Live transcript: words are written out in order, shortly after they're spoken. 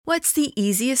What's the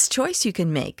easiest choice you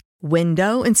can make?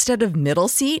 Window instead of middle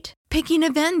seat? Picking a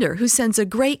vendor who sends a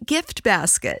great gift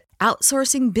basket?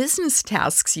 Outsourcing business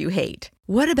tasks you hate?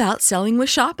 What about selling with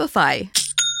Shopify?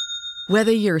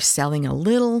 Whether you're selling a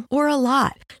little or a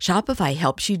lot, Shopify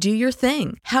helps you do your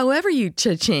thing, however you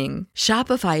cha-ching.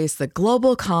 Shopify is the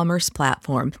global commerce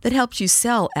platform that helps you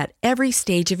sell at every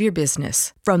stage of your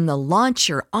business. From the launch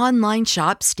your online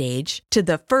shop stage to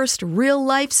the first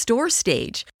real-life store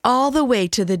stage, all the way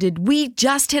to the did we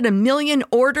just hit a million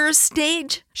orders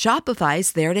stage.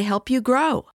 Shopify's there to help you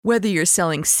grow. Whether you're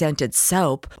selling scented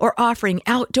soap or offering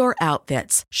outdoor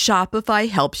outfits, Shopify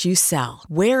helps you sell.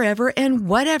 Wherever and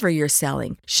whatever you're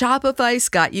selling, Shopify's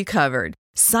got you covered.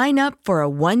 Sign up for a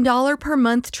 $1 per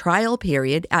month trial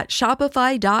period at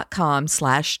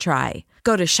shopify.com/try.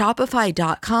 Go to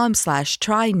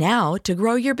shopify.com/try now to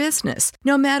grow your business,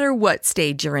 no matter what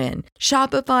stage you're in.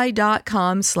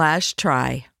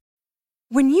 Shopify.com/try.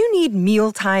 When you need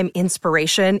mealtime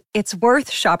inspiration, it's worth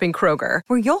shopping Kroger,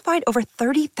 where you'll find over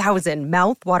 30,000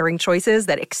 mouth-watering choices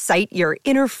that excite your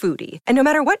inner foodie. And no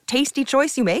matter what tasty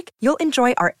choice you make, you'll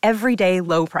enjoy our everyday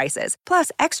low prices,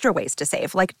 plus extra ways to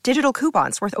save, like digital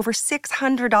coupons worth over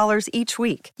 $600 each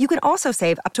week. You can also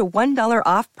save up to $1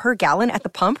 off per gallon at the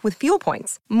pump with fuel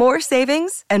points. More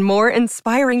savings and more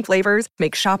inspiring flavors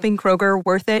make shopping Kroger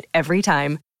worth it every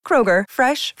time. Kroger,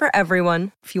 fresh for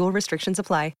everyone. Fuel restrictions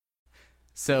apply.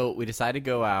 So we decided to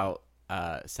go out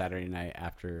Saturday night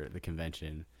after the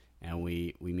convention, and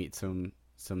we meet some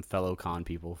fellow con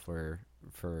people for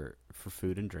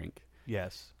food and drink.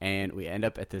 Yes. And we end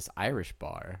up at this Irish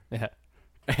bar. Yeah.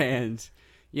 And,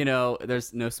 you know,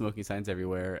 there's no smoking signs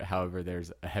everywhere. However,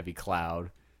 there's a heavy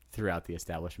cloud throughout the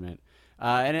establishment.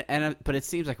 But it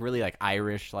seems like really like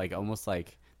Irish, like almost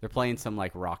like they're playing some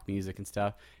like rock music and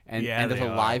stuff. And there's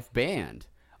a live band.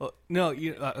 Well, no,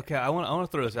 okay. I want to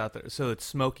throw this out there. So it's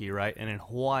smoky, right? And in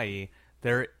Hawaii,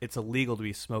 it's illegal to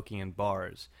be smoking in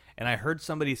bars. And I heard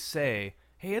somebody say,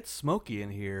 "Hey, it's smoky in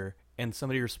here," and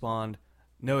somebody respond,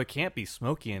 "No, it can't be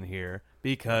smoky in here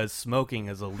because smoking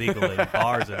is illegal in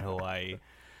bars in Hawaii."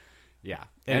 Yeah,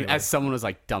 Anyway. And as someone was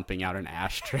like dumping out an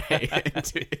ashtray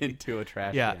into a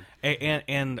trash can.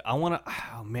 And I want to.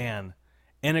 Oh man,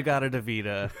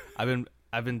 In-A-Gadda-Da-Vida.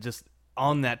 I've been just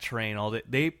on that train all day.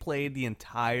 They played the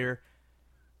entire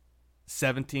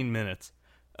 17 minutes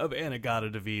of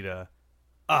In-A-Gadda-Da-Vida.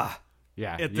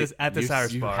 Yeah, at this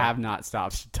Irish bar. You have not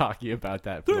stopped talking about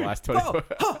that for the last 24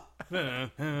 hours.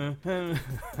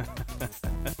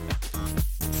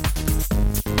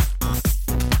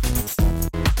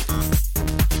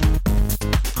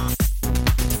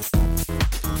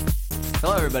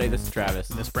 Hello, everybody. This is Travis.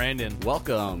 This is Brandon.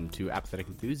 Welcome to Apathetic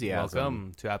Enthusiasm.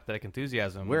 Welcome to Apathetic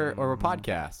Enthusiasm. We're a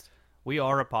podcast. We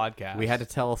are a podcast. We had to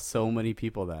tell so many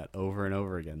people that over and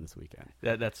over again this weekend.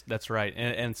 That's right.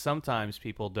 And sometimes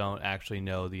people don't actually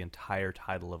know the entire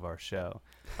title of our show.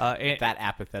 That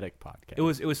Apathetic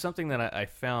podcast. It was something that I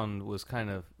found was kind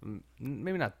of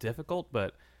maybe not difficult,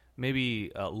 but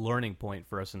maybe a learning point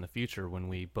for us in the future when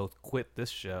we both quit this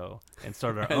show and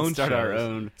start our own shows. Our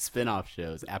own spin-off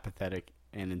shows, Apathetic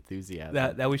and Enthusiasm.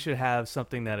 That we should have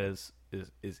something that is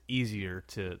easier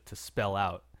to spell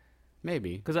out.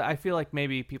 Maybe. Because I feel like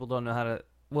maybe people don't know how to.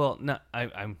 Well, no,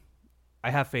 I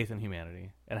have faith in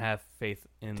humanity, and I have faith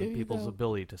in people's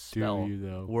ability to spell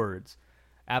words.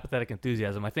 Apathetic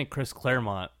Enthusiasm. I think Chris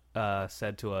Claremont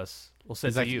said to us. Well,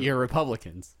 said to you. You're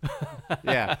Republicans.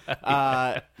 Yeah.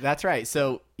 That's right.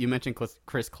 So you mentioned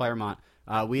Chris Claremont.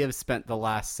 We have spent the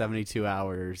last 72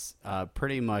 hours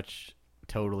pretty much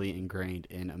totally ingrained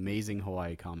in amazing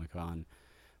Hawaii Comic-Con.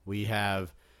 We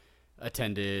have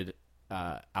attended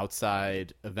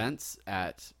outside events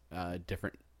at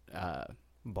different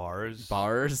bars,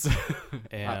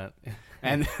 and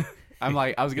I'm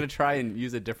like, I was gonna try and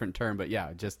use a different term, but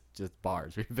yeah, just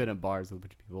bars. We've been at bars with a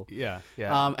bunch of people. Yeah.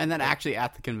 And then actually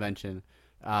at the convention,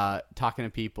 talking to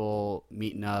people,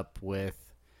 meeting up with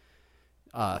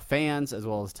fans as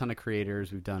well as a ton of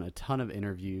creators. We've done a ton of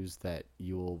interviews that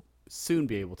you will soon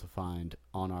be able to find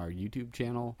on our YouTube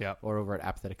channel, or over at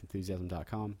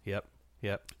apatheticenthusiasm.com. Yep.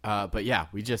 But yeah,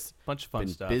 we just bunch of fun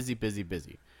been stuff. Busy.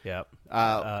 Yep.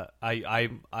 I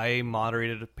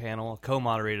moderated a panel,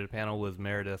 co-moderated a panel with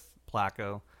Meredith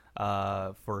Placco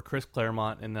for Chris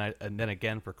Claremont, and then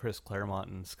again for Chris Claremont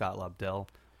and Scott Lobdell.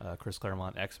 Chris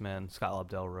Claremont, X-Men. Scott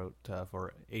Lobdell wrote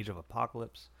for Age of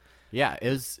Apocalypse. Yeah, it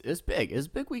was big. It was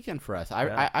a big weekend for us.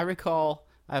 I recall.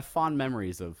 I have fond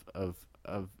memories of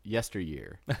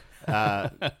yesteryear,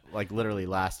 like literally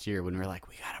last year when we were like,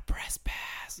 we got a press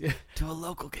pass to a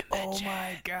local convention.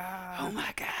 Oh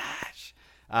my gosh!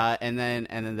 And then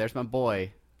there's my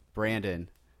boy Brandon.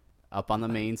 up on the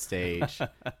main stage,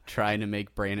 trying to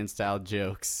make Brandon-style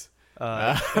jokes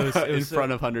in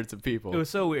front of hundreds of people. It was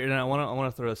so weird, and I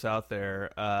want to throw this out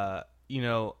there.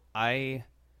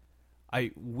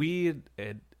 We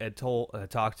had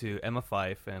talked to Emma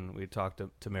Fife, and we talked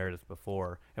to Meredith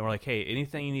before, and we're like, hey,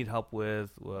 anything you need help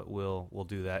with, we'll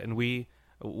do that. And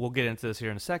we'll get into this here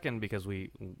in a second because we're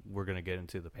going to get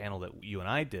into the panel that you and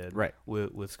I did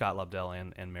with Scott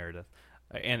Lobdell and Meredith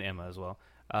and Emma as well.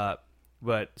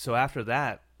 But so after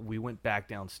that, we went back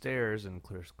downstairs, and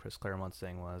Chris Claremont's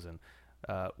thing was, and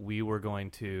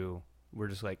we're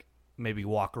just like maybe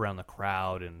walk around the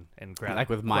crowd and grab like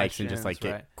with mics and just like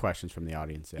get right? questions from the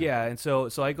audience. Yeah, and so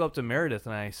I go up to Meredith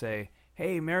and I say,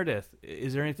 hey, Meredith,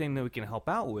 is there anything that we can help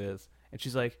out with? And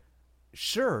she's like,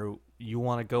 sure, you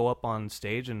want to go up on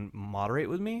stage and moderate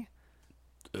with me?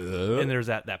 And there's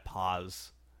that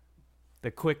pause.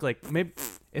 The quick, like, maybe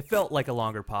it felt like a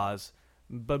longer pause,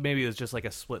 but maybe it was just like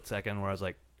a split second where I was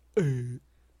like,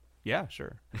 yeah,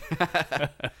 sure.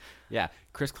 Yeah,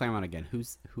 Chris Claremont again. Who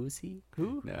is he?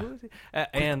 Who? No. Who is he?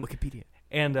 And Wikipedia.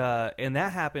 And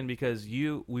that happened because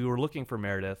we were looking for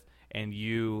Meredith, and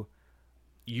you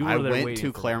were I there went waiting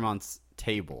to for Claremont's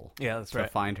table. Yeah, that's to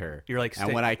right. find her. You're like,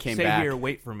 and when I came stay back here,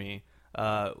 wait for me.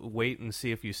 Wait and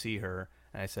see if you see her.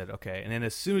 And I said, okay. And then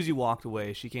as soon as you walked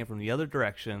away, she came from the other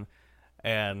direction,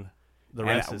 and the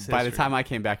rest is history. By the time I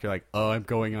came back, you're like, oh, I'm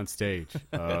going on stage.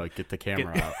 Get the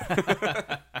camera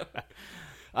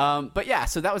out. But yeah,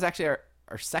 so that was actually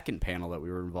our second panel that we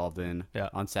were involved in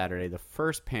on Saturday. The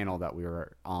first panel that we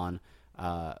were on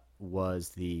was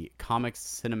the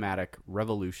Comics Cinematic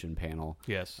Revolution panel.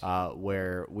 Yes.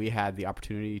 Where we had the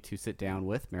opportunity to sit down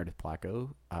with Meredith Placco,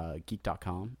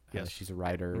 Geek.com. Yes. She's a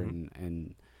writer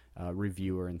and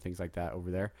reviewer and things like that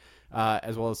over there,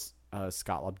 as well as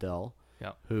Scott Lobdell,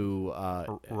 who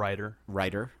writer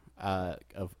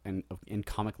in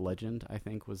Comic Legend, I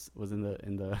think was in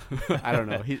the I don't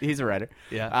know, he's a writer.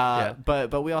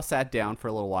 But we all sat down for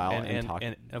a little while and talked.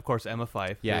 And of course Emma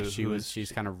Fife. Yeah,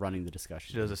 she's kind of running the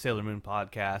discussion. She does a Sailor Moon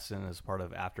podcast and is part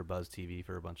of AfterBuzz TV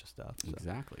for a bunch of stuff. So.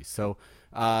 Exactly. So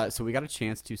we got a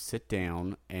chance to sit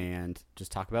down and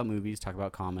just talk about movies, talk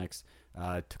about comics.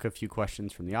 Took a few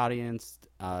questions from the audience.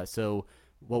 So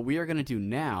what we are going to do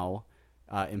now,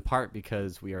 in part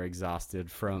because we are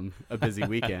exhausted from a busy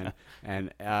weekend,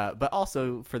 but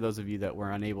also for those of you that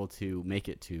were unable to make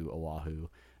it to Oahu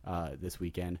this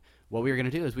weekend, what we are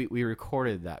going to do is we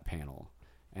recorded that panel,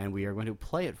 and we are going to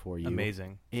play it for you.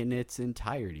 Amazing. In its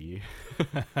entirety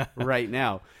right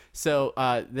now. So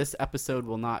this episode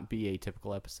will not be a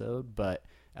typical episode, but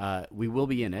we will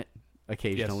be in it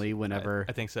occasionally. Yes, whenever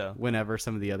I think so. Whenever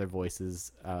some of the other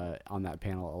voices on that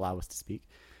panel allow us to speak.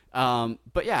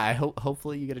 But yeah, I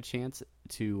hopefully you get a chance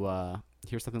to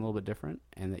hear something a little bit different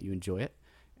and that you enjoy it.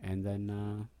 And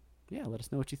then, let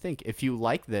us know what you think. If you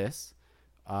like this,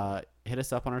 hit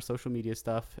us up on our social media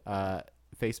stuff,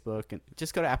 Facebook, and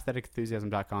just go to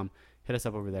apatheticenthusiasm.com, hit us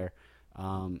up over there,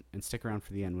 and stick around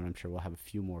for the end when I'm sure we'll have a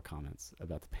few more comments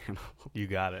about the panel. You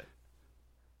got it.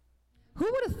 Who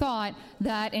would have thought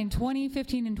that in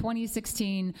 2015 and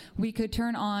 2016 we could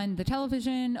turn on the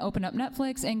television, open up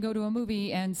Netflix, and go to a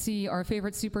movie and see our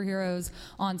favorite superheroes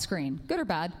on screen? Good or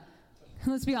bad?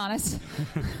 Let's be honest.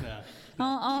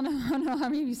 I don't know how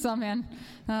many of you saw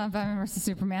Batman vs.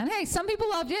 Superman. Hey, some people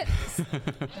loved it.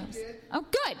 Oh,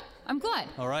 good. I'm glad.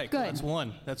 All right. Good. That's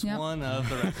one. That's one of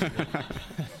the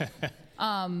rest.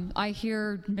 I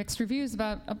hear mixed reviews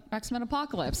about X-Men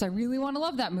Apocalypse. I really want to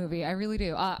love that movie. I really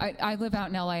do. I live out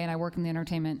in LA and I work in the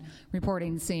entertainment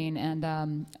reporting scene,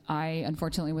 and I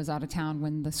unfortunately was out of town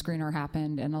when the screener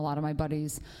happened, and a lot of my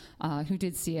buddies who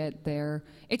did see it there.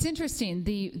 It's interesting.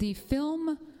 The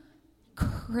film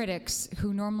critics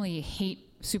who normally hate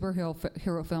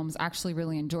superhero films actually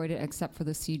really enjoyed it, except for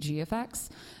the CG effects.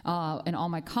 And all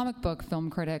my comic book film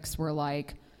critics were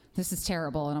like, this is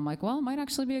terrible. And I'm like, well, it might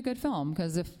actually be a good film,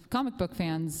 because if comic book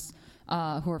fans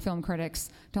who are film critics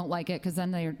don't like it, because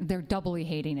then they're doubly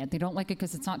hating it. They don't like it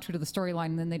because it's not true to the storyline,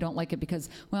 and then they don't like it because,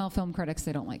 well, film critics,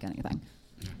 they don't like anything.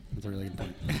 That's a really good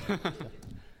point.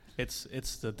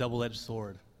 It's the double-edged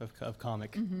sword of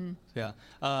comic. Mm-hmm. Yeah.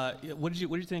 What did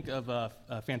you think of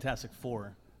Fantastic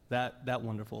Four? That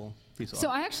wonderful piece of So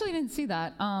art? I actually didn't see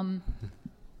that.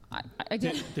 I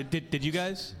did. Did you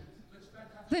guys?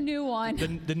 The new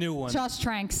one. The new one. Josh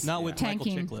Tranks. Not with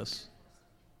tanking. Michael Chiklis.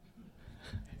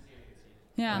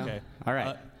 Yeah. Okay. All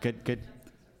right. Good.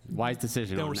 Wise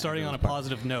decision. Then we're starting on a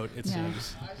positive note, it Yeah.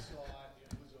 seems.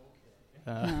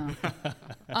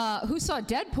 Who saw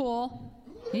Deadpool?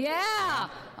 Yeah.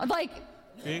 Like,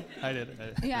 See? I did.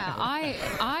 Yeah,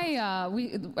 I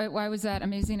was at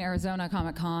Amazing Arizona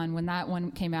Comic Con when that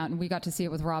one came out, and we got to see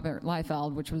it with Robert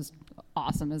Liefeld, which was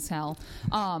awesome as hell.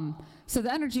 So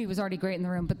the energy was already great in the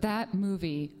room, but that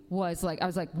movie was like, I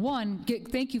was like,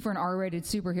 thank you for an R-rated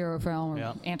superhero film,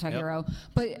 or anti-hero,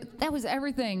 but that was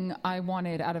everything I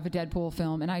wanted out of a Deadpool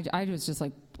film, and I was just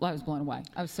like, I was blown away.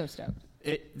 I was so stoked.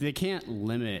 They can't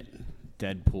limit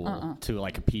Deadpool to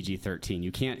like a PG-13.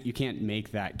 You can't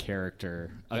make that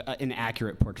character an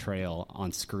accurate portrayal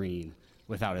on screen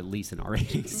without at least an R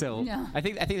rating. So I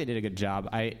think they did a good job.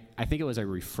 I think it was a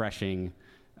refreshing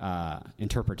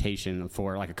interpretation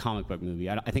for like a comic book movie.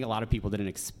 I think a lot of people didn't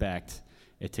expect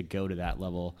it to go to that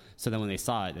level. So then when they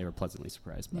saw it, they were pleasantly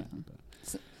surprised by it.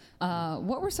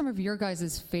 What were some of your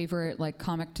guys' favorite like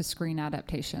comic to screen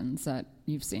adaptations that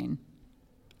you've seen?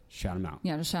 Shout them out.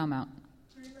 Yeah, just shout them out.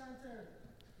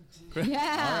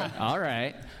 Yeah. All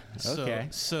right. Okay.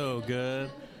 So good.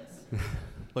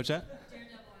 What's that?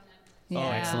 Yeah.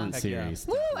 Oh, excellent Heck series.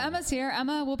 Woo, Emma's here.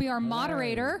 Emma will be our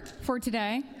moderator for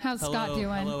today. How's Scott doing?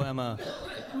 Hello, Emma.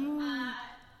 I know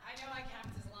I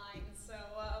capped his line, so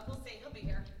we'll see. He'll be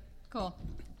here. Cool.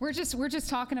 We're just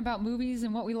talking about movies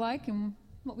and what we like and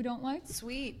what we don't like.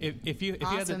 Sweet. If you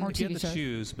had to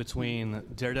choose between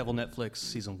Daredevil Netflix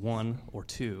season 1 or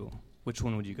 2, which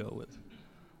one would you go with?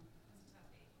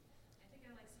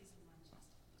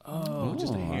 Oh,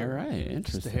 just a hair. All right, interesting.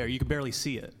 Just a hair. You can barely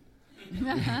see it.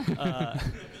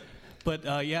 But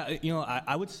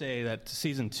I would say that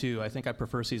season 2. I think I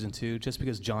prefer season 2 just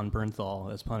because John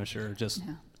Bernthal as Punisher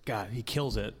God, he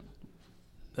kills it.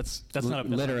 That's not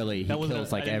literally he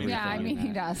kills like everything. Yeah, I mean he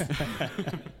does.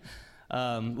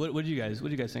 What did you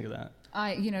guys think of that?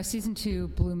 Season 2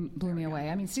 blew me away.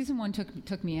 I mean, season 1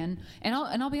 took me in, and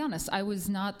I'll be honest, I was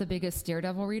not the biggest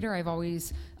Daredevil reader. I've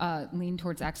always leaned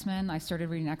towards X-Men. I started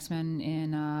reading X-Men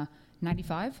in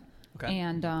 '95,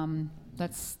 and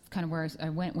that's kind of where I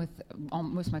went with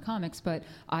most of my comics. But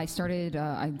I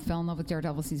fell in love with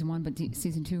Daredevil season 1, but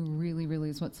season 2 really, really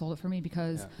is what sold it for me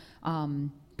because.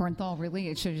 Bernthal, really,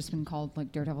 it should have just been called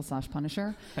like Daredevil /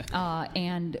 Punisher,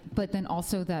 but then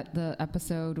also that the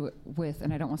episode with,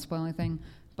 and I don't want to spoil anything,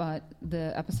 but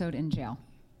the episode in jail.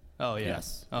 Oh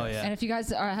yes. Oh yeah. And if you guys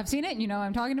have seen it, you know what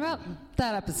I'm talking about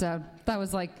that episode. That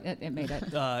was like it made it.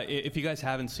 If you guys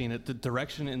haven't seen it, the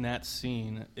direction in that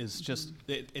scene is just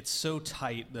it's so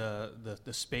tight. The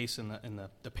space and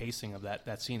the pacing of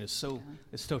that scene is so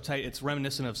it's so tight. It's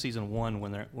reminiscent of season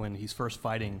 1 when he's first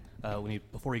fighting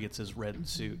before he gets his red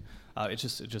suit. It's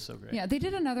just so great. Yeah, they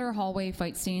did another hallway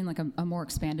fight scene, like a more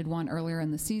expanded one earlier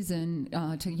in the season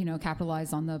to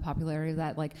capitalize on the popularity of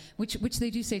that. Like which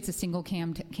they do say it's a single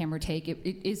camera take.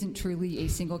 It isn't truly a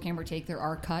single camera take. There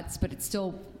are cuts, but it's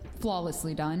still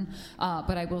flawlessly done.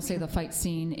 But I will say the fight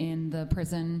scene in the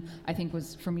prison, I think,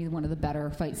 was for me one of the better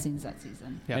fight scenes that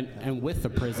season. Yeah. And with the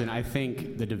prison, I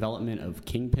think the development of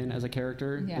Kingpin as a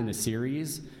character in the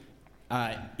series.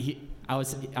 I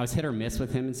was hit or miss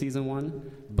with him in season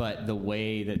 1, but the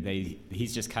way that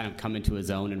he's just kind of come into his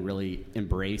own and really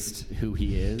embraced who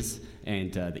he is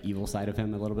and the evil side of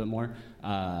him a little bit more.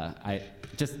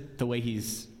 Just the way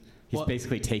he's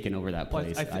basically taken over that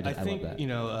place. I think, love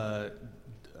that.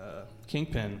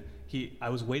 Kingpin. I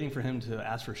was waiting for him to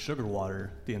ask for sugar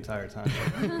water the entire time,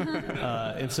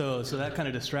 and so that kind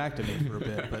of distracted me for a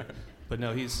bit. But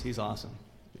no, he's awesome.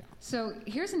 So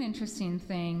here's an interesting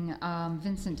thing.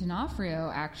 Vincent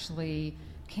D'Onofrio actually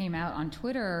came out on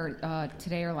Twitter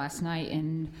today or last night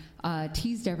and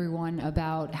teased everyone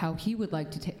about how he would like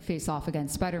to face off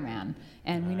against Spider-Man.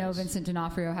 And we know Vincent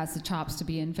D'Onofrio has the chops to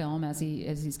be in film as he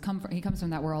comes from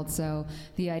that world. So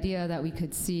the idea that we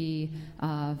could see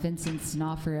Vincent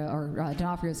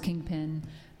D'Onofrio's Kingpin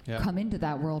come into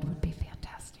that world would be fantastic.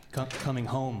 Coming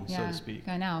home, so to speak.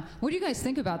 I know. What do you guys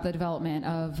think about the development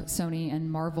of Sony and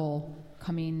Marvel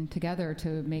coming together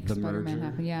to make Spider-Man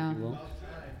happen?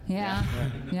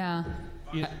 Yeah.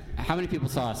 How many people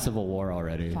saw Civil War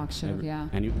already? Fox should have, yeah.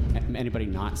 Anybody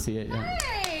not see it yet?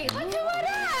 Hey, look who it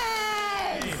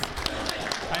is!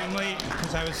 I'm late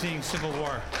because I was seeing Civil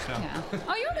War. So. Yeah.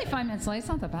 Oh, you're only 5 minutes late. It's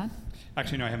not that bad.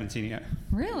 Actually, no, I haven't seen it yet.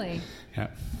 Really? Yeah.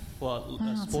 Well,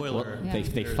 spoiler.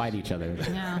 They fight each other.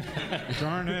 Yeah.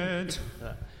 Darn it.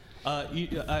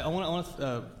 I want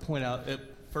to point out,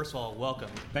 first of all, welcome.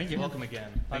 Thank you. Welcome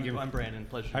again. Thank you. I'm Brandon.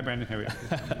 Pleasure. Hi, Brandon. How are you?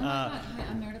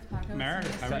 I'm Meredith Paco.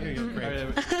 Meredith, how are you? Great. All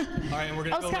right, and we're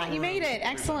going to go Scott, you made it.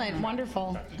 Excellent.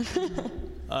 Wonderful.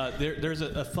 There's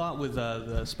a thought with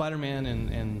the Spider-Man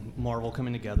and Marvel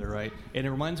coming together, right? And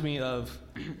it reminds me of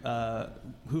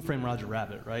Who Framed Roger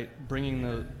Rabbit, right?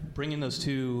 Bringing those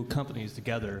two companies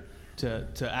together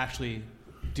to actually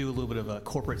do a little bit of a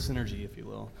corporate synergy, if you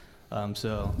will.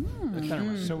 So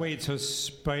wait, so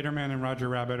Spider-Man and Roger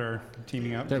Rabbit are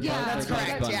teaming up? That's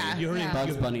correct. Yeah. You heard it,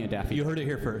 Bugs Bunny and Daffy. You heard it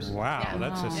here first. Wow,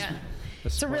 that's just.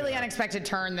 It's a really unexpected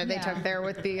turn that they took there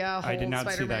with the whole I did not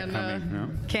Spider-Man see that coming. No.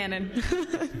 canon.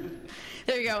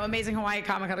 There you go, amazing Hawaii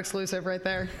Comic-Con exclusive right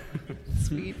there.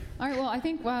 Sweet. All right. Well, I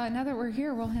think now that we're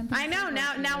here, we'll hand. I know.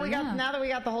 Now that we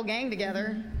got the whole gang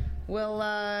together, we'll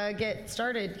get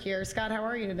started here. Scott, how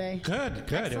are you today?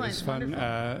 Good. Excellent. It was fun.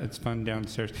 It's fun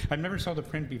downstairs. I've never saw the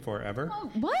print before ever. Oh,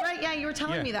 what? Right? Yeah, you were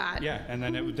telling me that. Yeah, and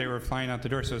then they were flying out the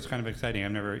door, so it's kind of exciting.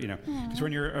 I've never, because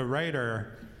when you're a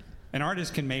writer, an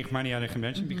artist can make money at a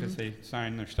convention because they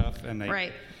sign their stuff and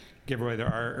they give away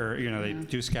their art, or they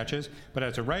do sketches. But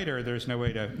as a writer, there's no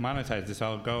way to monetize this.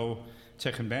 I'll go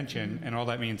to convention, and all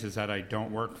that means is that I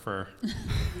don't work for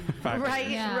 5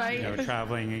 days,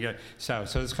 traveling and so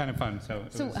it's kind of fun.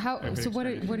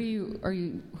 What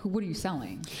are you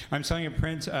selling? I'm selling a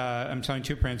print. I'm selling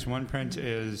 2 prints. One print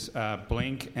is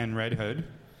Blink and Red Hood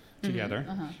together,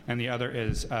 and the other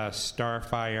is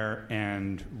Starfire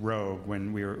and Rogue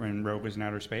when Rogue was in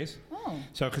outer space. Oh.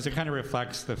 So because it kind of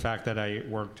reflects the fact that I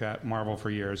worked at Marvel for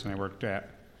years and I worked at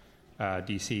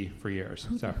DC for years.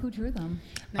 Who drew them?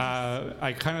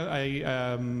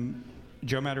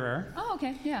 Joe Madureira. Oh,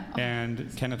 okay, yeah.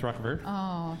 And Kenneth Rutherford.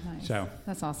 Oh, nice. So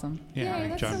that's awesome. Yeah,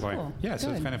 that's John so Boy. Cool. Yeah, so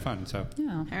it's kind of fun. So.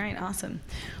 Yeah. All right, awesome.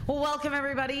 Well, welcome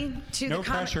everybody to no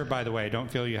pressure, by the way. Don't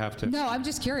feel you have to. No, I'm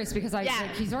just curious because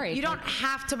he's right. You don't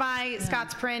have to buy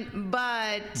Scott's print,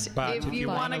 but if you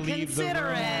want to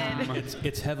consider it,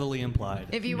 it's heavily implied.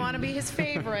 If you want to be his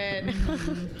favorite.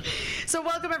 So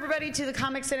welcome everybody to the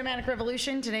Comic Cinematic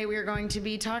Revolution. Today we are going to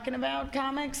be talking about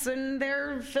comics and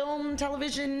their film,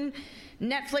 television,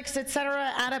 Netflix,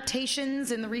 etc.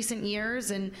 adaptations in the recent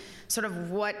years, and sort of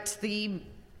what the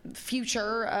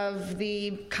future of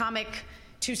the comic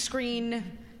to screen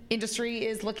industry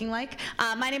is looking like.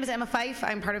 My name is Emma Fife.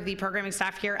 I'm part of the programming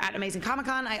staff here at Amazing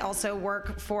Comic-Con. I also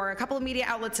work for a couple of media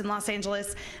outlets in Los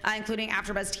Angeles, including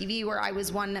AfterBuzz TV, where I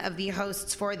was one of the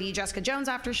hosts for the Jessica Jones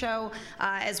After Show,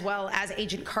 as well as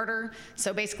Agent Carter.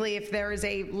 So basically, if there is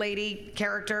a lady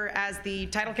character as the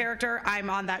title character, I'm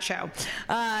on that show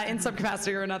in some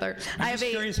capacity or another. I'm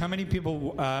just curious, how many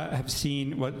people have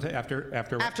seen AfterBuzz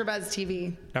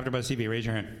TV? AfterBuzz TV. Raise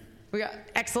your hand. We got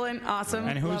excellent, awesome.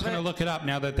 And who's going to look it up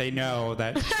now that they know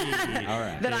that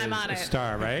that I'm on it?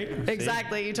 Star, right?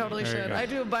 Exactly, you totally should. I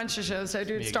do a bunch of shows. I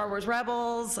do Star Wars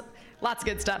Rebels, lots of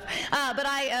good stuff. But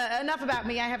enough about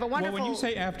me. I have a wonderful. Well, when you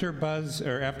say after Buzz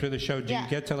or after the show, do you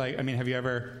get to have you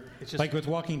ever with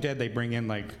Walking Dead, they bring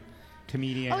in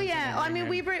comedians? Oh yeah,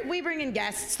 we bring in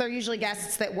guests. They're usually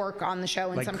guests that work on the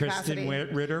show in some capacity. Like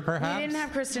Kristen Ritter, perhaps. We didn't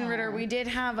have Kristen Ritter. We did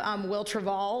have Will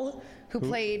Trevall, who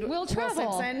played Will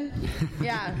Simpson.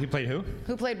 Yeah. He played who?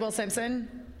 Who played Will Simpson?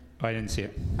 Oh, I didn't see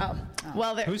it. Oh,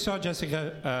 well. Who saw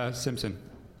Jessica Simpson?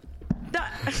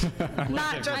 Not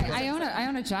just. I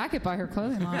own a jacket by her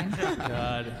clothing line.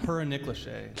 God, her and Nick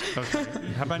Lachey. Okay.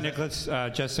 How about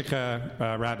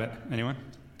Jessica Rabbit? Anyone?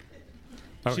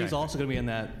 Okay. She's also going to be in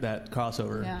that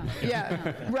crossover.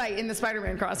 Yeah, right, in the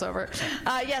Spider-Man crossover. So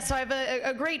I have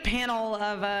a great panel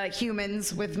of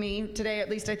humans with me today. At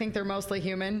least I think they're mostly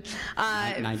human.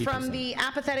 90%. From the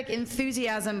Apathetic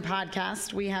Enthusiasm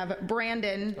podcast, we have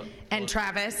Brandon and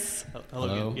Travis.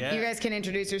 Hello. Yeah. You guys can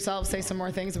introduce yourselves, say some more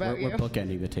things about you. We're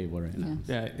bookending the table right now.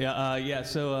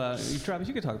 So Travis,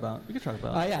 you could talk about.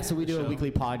 So we do a weekly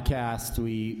podcast.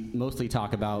 We mostly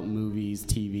talk about movies,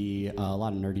 TV, a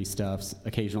lot of nerdy stuff,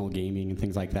 occasional gaming and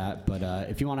things like that. But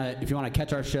if you want to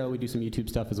catch our show, we do some YouTube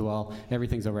stuff as well.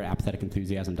 Everything's over at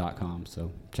apatheticenthusiasm.com, so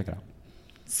check it out.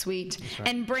 Sweet.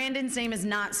 And Brandon's name is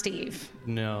not Steve.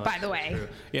 No. By the way. True.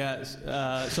 Yeah.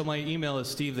 So my email is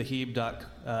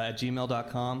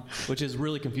stevethehebe@gmail.com, which is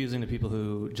really confusing to people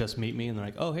who just meet me and they're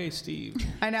like, "Oh, hey, Steve."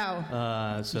 I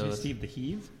know. So Steve the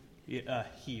Heeb? Yeah,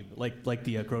 Hebe, like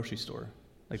the grocery store.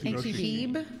 Like the grocery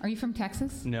Hebe? Are you from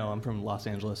Texas? No, I'm from Los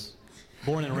Angeles.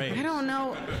 Born and raised. I don't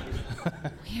know.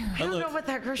 I don't know what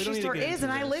that grocery store is,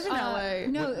 and I live in LA.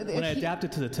 No, when I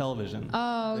adapted to the television.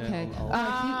 Oh, okay.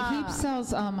 He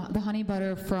sells the honey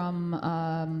butter from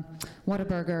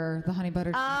Whataburger. The honey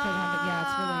butter. Yeah,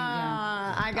 it's really.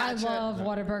 I gotcha. I love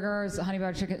Whataburgers, honey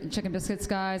butter chicken biscuits,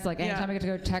 guys. Like anytime I get to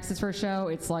go to Texas for a show,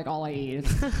 it's like all I eat.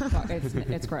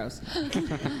 It's gross.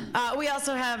 We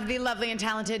also have the lovely and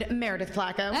talented Meredith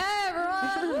Placco. Hey, everyone!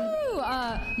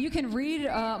 You can read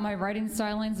my writing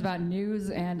stylings about news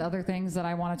and other things that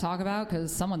I want to talk about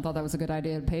because someone thought that was a good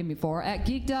idea to pay me for at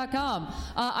geek.com.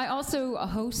 I also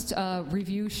host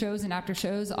review shows and after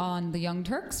shows on The Young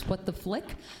Turks, What the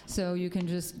Flick. So you can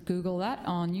just Google that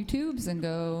on YouTubes and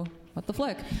go what the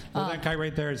flick. Well, that guy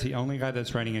right there is the only guy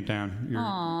that's writing it down. You're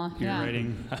yeah.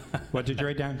 writing. What did you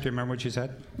write down? Do you remember what you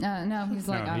said? No, he's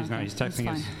like, no, he's not. He's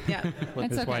texting his, it's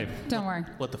his okay. wife. Don't worry.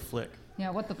 What the flick? Yeah,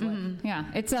 what the flick? Yeah,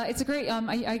 it's a great.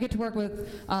 I get to work with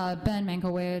Ben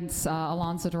Mankiewicz,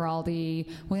 Alonso Duralde,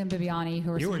 William Bibiani,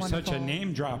 who are You some were wonderful. such a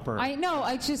name dropper. I know.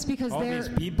 I just because all they're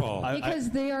these people. because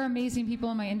they are amazing people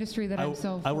in my industry that I'm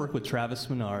so. I work with Travis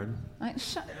Menard. Good.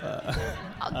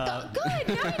 Now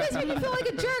you guys make me feel like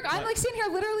a jerk. I'm like sitting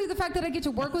here. Literally, the fact that I get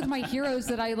to work with my heroes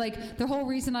that I like. The whole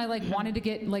reason I like wanted to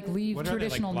get leave what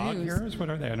traditional are they, like, news. blog heroes? What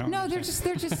are they? I don't. No,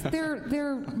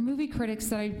 they're movie critics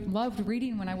that I loved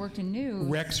reading when I worked in news.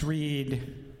 Rex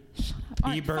Reed.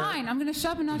 All right, Ebert. fine. I'm going to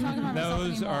shut up and not talk about myself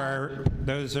anymore.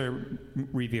 Those are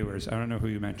reviewers. I don't know who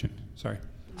you mentioned. Sorry.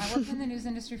 I worked in the news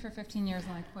industry for 15 years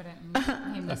and I quit it and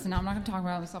became this. And now I'm not going to talk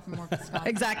about myself anymore.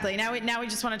 Exactly. Now we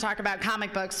just want to talk about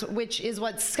comic books, which is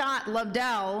what Scott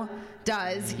Lobdell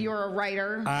does. You're a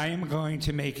writer. I'm going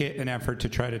to make it an effort to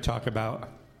try to talk about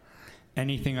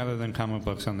anything other than comic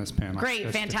books on this panel. Great,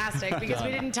 fantastic. Because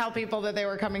we didn't tell people that they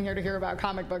were coming here to hear about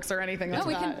comic books or anything like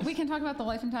that. No, we can talk about the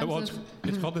life and times Well, of...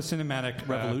 it's called the Cinematic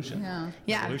Revolution.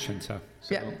 Yeah. Revolution. So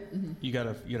you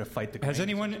gotta fight the. Has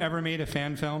anyone ever made a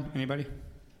fan film? Anybody?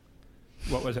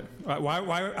 What was it?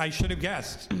 Why I should have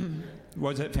guessed.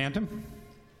 Was it Phantom?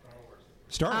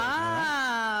 Star Wars.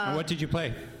 Ah. And what did you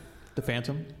play? The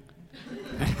Phantom.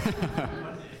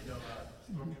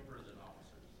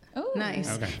 Oh,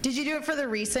 nice. Okay. Did you do it for the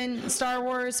recent Star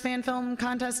Wars fan film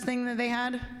contest thing that they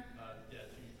had?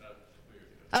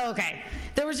 Oh, okay.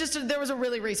 There was a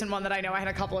really recent one that I know I had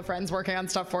a couple of friends working on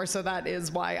stuff for, so that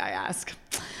is why I ask.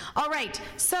 All right,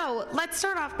 so let's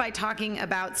start off by talking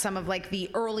about some of the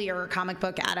earlier comic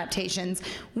book adaptations.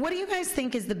 What do you guys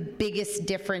think is the biggest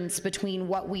difference between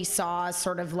what we saw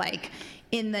sort of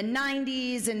in the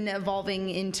 90s and evolving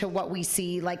into what we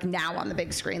see now on the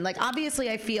big screen? Obviously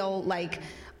I feel like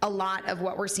a lot of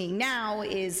what we're seeing now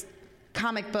is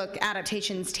comic book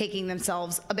adaptations taking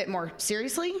themselves a bit more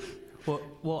seriously.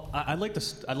 Well, I'd like to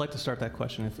start that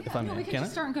question if I may. We can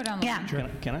just start and go down the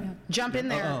line. Can I? Jump in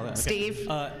there, okay. Steve.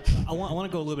 I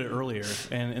want to go a little bit earlier,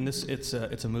 and this it's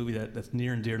a movie that's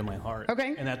near and dear to my heart.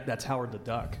 Okay. And that's Howard the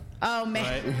Duck. Oh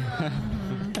man.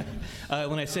 Right?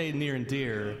 When I say near and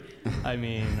dear, I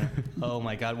mean, oh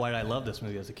my God, why did I love this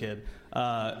movie as a kid?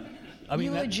 You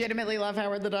legitimately love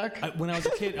Howard the Duck? When I was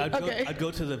a kid, I'd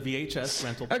go to the VHS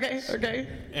rental place.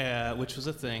 Okay. Which was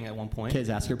a thing at one point. Kids,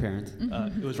 ask your parents.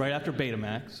 It was right after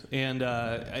Betamax, and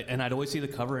I'd always see the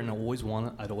cover, and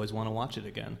I'd always want to watch it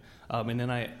again. And then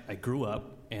I grew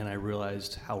up, and I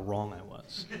realized how wrong I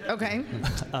was. Okay.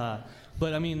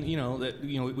 But I mean,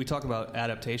 we talk about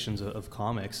adaptations of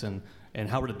comics, and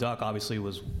Howard the Duck obviously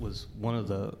was one of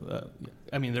the.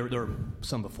 There were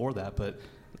some before that, but.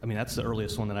 That's the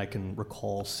earliest one that I can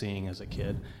recall seeing as a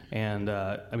kid. And,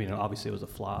 obviously it was a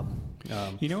flop.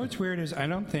 You know what's weird is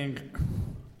I'm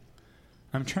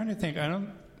trying to think.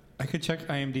 I could check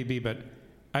IMDb, but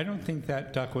I don't think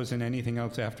that Duck was in anything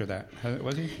else after that.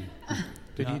 Was he?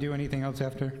 Did he do anything else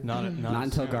after? Not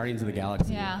until Guardians of the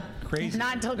Galaxy. Yeah. Crazy.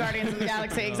 Not until Guardians of the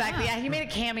Galaxy, exactly. Yeah, he made a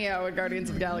cameo in Guardians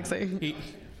of the Galaxy.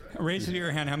 Raise to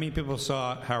your hand, how many people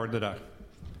saw Howard the Duck?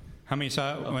 How many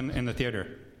saw it in the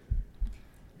theater?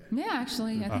 Yeah,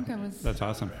 actually, I think I was. That's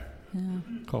awesome. Yeah.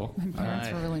 Cool. My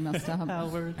parents were really messed up.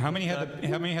 How many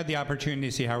had the opportunity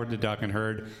to see Howard the Duck and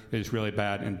heard it was really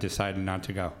bad and decided not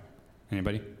to go?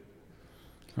 Anybody?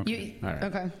 Okay. All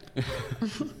right.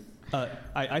 Okay.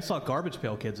 I saw Garbage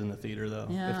Pail Kids in the theater, though.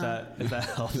 Yeah. If that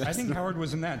helps. I think Howard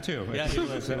was in that too. Yeah, he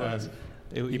was.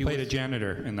 He played a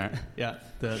janitor in that. Yeah,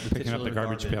 the picking up the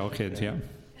Garbage Pail Kids. Yeah.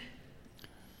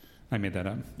 I made that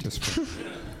up just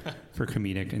for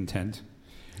comedic intent.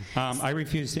 I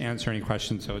refuse to answer any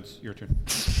questions, so it's your turn.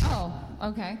 Oh,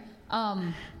 okay.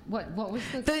 What was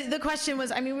the question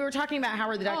was? We were talking about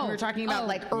Howard the Duck. And we were talking about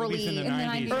early in the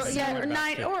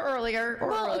 90s. Or earlier.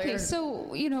 Okay, so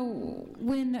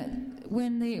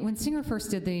when Singer first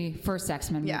did the first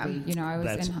X-Men movie, I was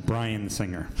That's Bryan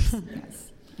Singer. Yes.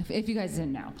 If you guys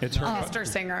didn't know, it's her. Mr.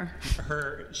 Singer.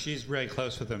 She's really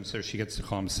close with him, so she gets to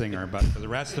call him Singer. But for the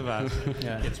rest of us,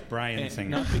 it's Bryan Singer.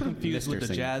 Not to be confused with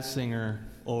the jazz singer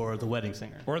or the wedding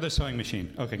singer. Or the sewing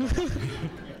machine. Okay.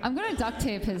 I'm going to duct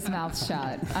tape his mouth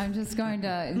shut. I'm just going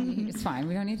to. It's fine.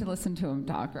 We don't need to listen to him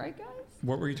talk, right, guys?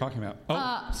 What were you talking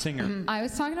about? Singer. I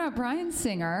was talking about Bryan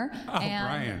Singer.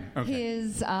 Bryan. Okay.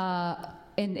 His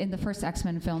in the first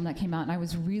X-Men film that came out, and I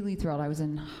was really thrilled. I was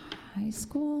in high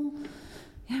school.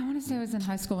 Yeah, I want to say I was in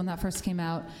high school when that first came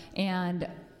out, and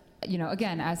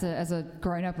again, as a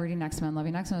growing up reading X-Men,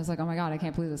 loving X-Men, I was like, oh my God, I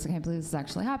can't believe this is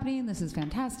actually happening. This is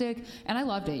fantastic. And I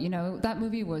loved it. That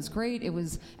movie was great. It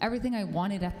was everything I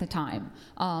wanted at the time.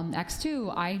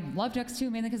 X2, I loved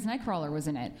X2 mainly because Nightcrawler was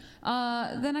in it.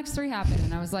 Then X3 happened,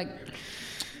 and I was like,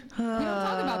 we don't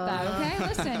talk about that, okay?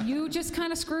 Listen, you just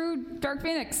kind of screwed Dark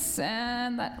Phoenix,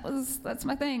 and that's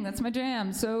my thing. That's my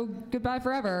jam. So goodbye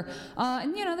forever.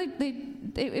 And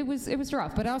it was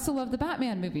rough. But I also loved the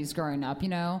Batman movies growing up.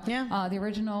 Yeah. The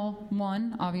original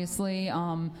one, obviously.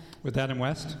 With Adam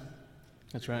West.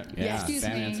 That's right. Yeah. Excuse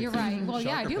me. You're right. Well,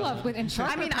 yeah, I do love with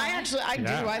Shark. I mean, I do.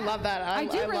 I love that. I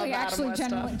do really actually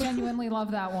genuinely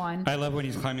love that one. I love when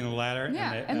he's climbing the ladder.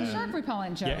 Yeah, and the shark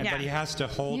repellent joke. Yeah, but he has to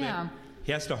hold it.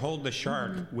 He has to hold the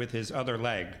shark with his other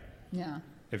leg. Yeah.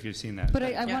 If you've seen that. But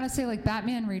I want to say, like,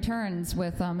 Batman Returns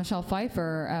with Michelle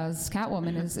Pfeiffer as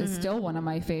Catwoman is still one of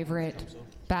my favorite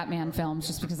Batman films,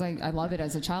 just because I love it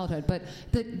as a childhood. But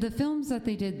the films that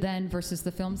they did then versus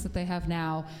the films that they have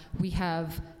now,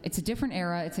 it's a different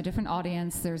era, it's a different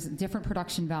audience, there's different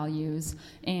production values,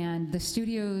 and the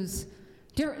studios...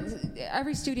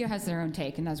 Every studio has their own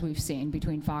take, and as we've seen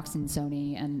between Fox and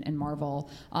Sony and Marvel,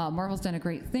 Marvel's done a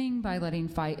great thing by letting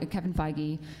Kevin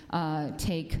Feige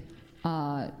take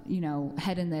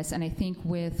head in this, and I think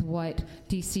with what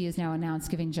DC has now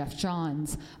announced, giving Jeff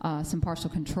Johns some partial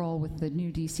control with the new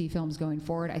DC films going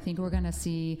forward, I think we're going to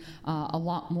see a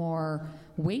lot more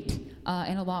weight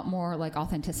and a lot more like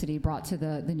authenticity brought to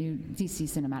the new DC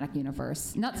cinematic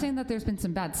universe. Not saying that there's been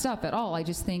some bad stuff at all. I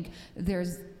just think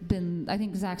I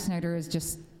think Zack Snyder has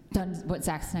just done what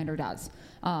Zack Snyder does,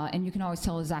 and you can always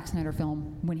tell a Zack Snyder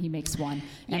film when he makes one.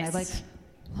 And yes. I like.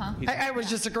 Huh? I was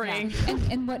just agreeing. Yeah.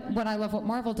 And what I love what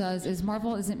Marvel does is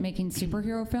Marvel isn't making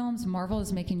superhero films. Marvel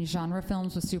is making genre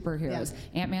films with superheroes.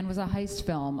 Yeah. Ant-Man was a heist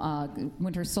film.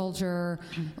 Winter Soldier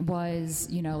was,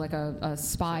 like a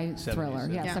spy thriller.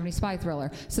 Yeah, 70s spy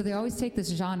thriller. So they always take this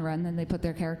genre and then they put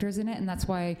their characters in it, and that's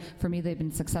why, for me, they've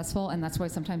been successful, and that's why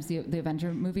sometimes the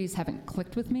Avenger movies haven't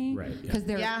clicked with me. Right. Because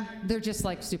they're just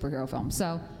like superhero films.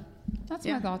 So that's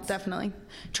my thoughts. Definitely.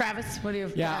 Travis, what do you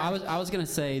have? Yeah, I was gonna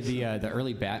say the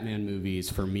early Batman movies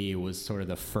for me was sort of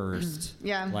the first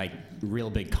like real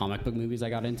big comic book movies I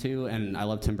got into, and I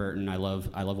love Tim Burton. I love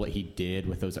what he did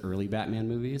with those early Batman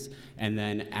movies, and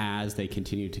then as they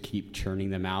continued to keep churning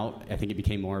them out, I think it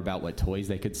became more about what toys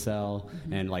they could sell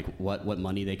and like what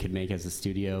money they could make as a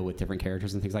studio with different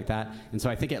characters and things like that. And so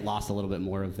I think it lost a little bit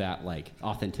more of that like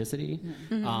authenticity.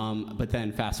 But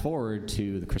then fast forward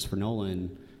to the Christopher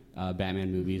Nolan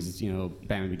Batman movies,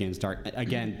 Batman Begins, Dark.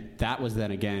 Again, that was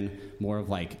then again more of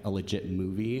like a legit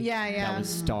movie. That was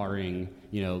starring,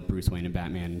 Bruce Wayne and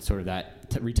Batman, and sort of that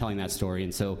retelling that story.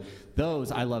 And so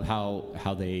those, I love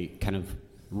how they kind of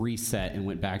reset and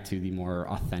went back to the more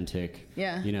authentic.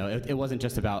 Yeah. It wasn't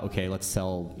just about let's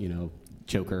sell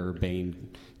Joker, Bane,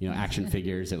 action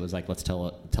figures. It was like let's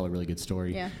tell a really good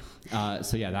story. Yeah.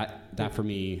 So yeah, that for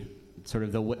me, sort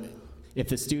of if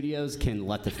the studios can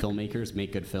let the filmmakers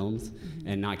make good films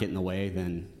and not get in the way,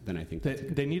 then I think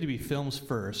they need to be films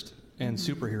first and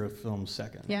superhero films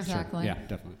second. Yeah, exactly. Yeah,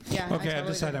 definitely. Yeah. Okay, I've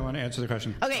decided I want to answer the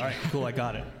question. Okay. All right, cool. I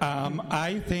got it.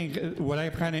 I think what I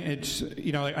kind of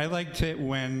I liked it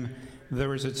when there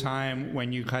was a time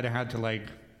when you kind of had to like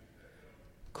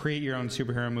create your own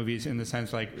superhero movies in the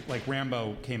sense like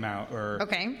Rambo came out, or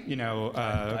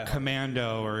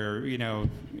Commando, or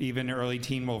even early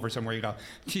Teen Wolf or somewhere you go,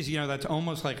 geez, that's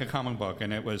almost like a comic book,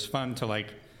 and it was fun to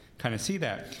like kind of see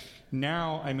that.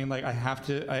 Now, I mean, like I have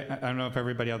to, I don't know if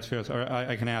everybody else feels, or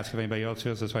I can ask if anybody else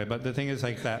feels this way, but the thing is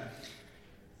like that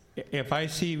if I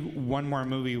see one more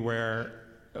movie where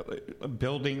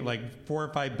building like 4 or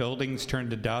 5 buildings turn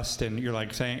to dust, and you're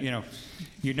like saying,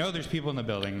 there's people in the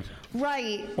buildings,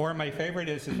 right? Or my favorite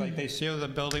is like they show the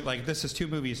building, like this is 2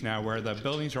 movies now where the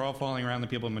buildings are all falling around the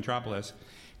people in Metropolis,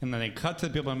 and then they cut to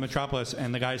the people in Metropolis,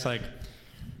 and the guy's like,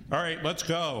 all right, let's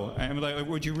go. And I'm like,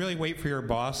 would you really wait for your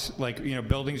boss? Like,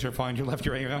 buildings are falling to your left,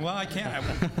 your right. Well, I can't.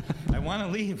 I want to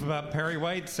leave, but Perry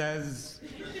White says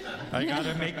I got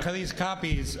to make these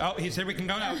copies. Oh, he said we can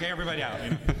go now. Okay, everybody out.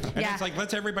 And it's like,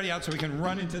 let's everybody out so we can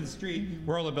run into the street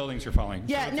where all the buildings are falling.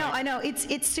 Yeah, so I know.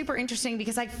 It's super interesting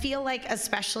because I feel like,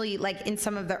 especially like in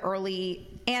some of the early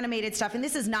animated stuff, and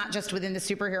this is not just within the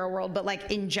superhero world, but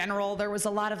like in general, there was a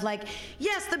lot of like,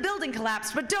 yes, the building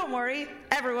collapsed, but don't worry,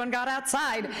 everyone got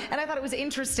outside. And I thought it was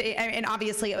interesting, and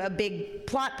obviously a big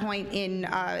plot point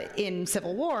in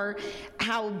Civil War,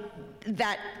 how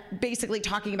that basically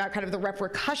talking about kind of the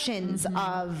repercussions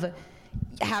of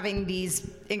having these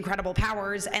incredible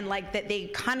powers, and like that they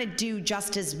kind of do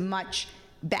just as much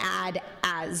bad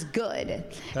as good.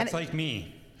 That's like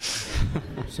me.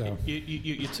 So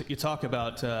you talk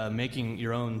about making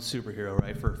your own superhero,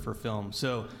 right, for film.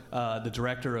 So the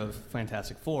director of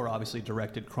Fantastic Four obviously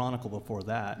directed Chronicle before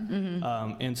that,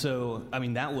 and so I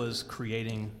mean that was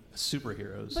creating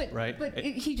superheroes, right? But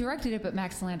he directed it, but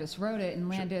Max Landis wrote it, and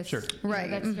Landis, sure. Right.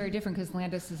 That's very different because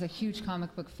Landis is a huge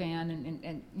comic book fan,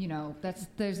 and you know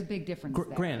there's a big difference.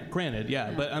 There. Granted,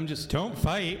 yeah, but I'm just don't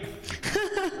fight.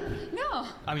 No.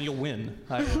 I mean, you'll win.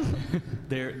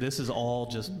 This is all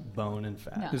just bone and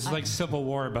fat. No, This is like Civil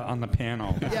War, but on the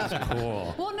panel. This is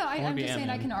cool. Well, no, I'm be just saying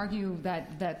I Ant-Man. can argue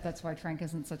that's why Trank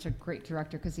isn't such a great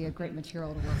director because he had great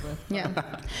material to work with. Yeah.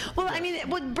 Well, I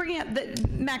mean, bringing up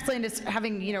Max Landis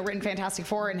having written Fantastic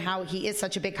Four and how he is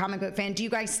such a big comic book fan, do you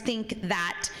guys think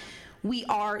that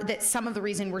that some of the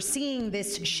reason we're seeing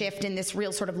this shift and this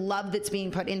real sort of love that's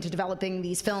being put into developing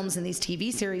these films and these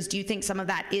TV series, do you think some of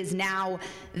that is now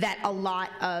that a lot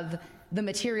of the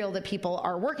material that people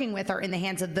are working with are in the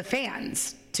hands of the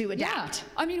fans to adapt?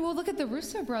 Yeah. I mean, well, look at the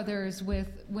Russo brothers when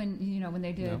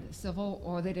they did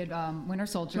Winter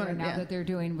Soldier, and now that they're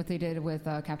doing what they did with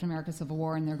Captain America: Civil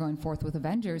War, and they're going forth with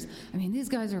Avengers. I mean, these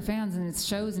guys are fans, and it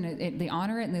shows, and they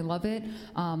honor it, and they love it.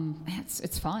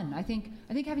 It's fun. I think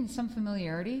having some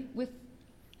familiarity with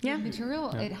the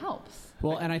material, it helps.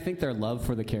 Well, and I think their love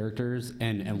for the characters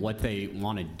and what they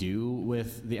want to do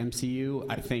with the MCU,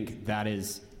 I think that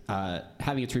is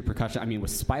having its repercussion. I mean,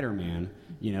 with Spider-Man,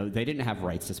 they didn't have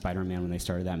rights to Spider-Man when they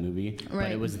started that movie,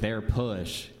 but it was their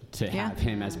push to have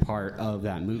him as part of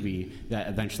that movie that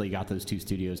eventually got those two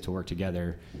studios to work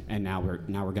together, and now we're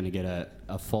going to get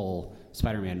a full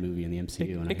Spider-Man movie in the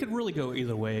MCU. It could really go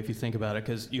either way if you think about it,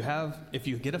 because if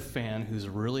you get a fan who's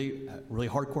a really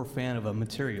hardcore fan of a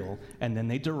material, and then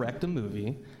they direct a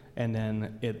movie, and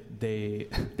then they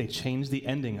change the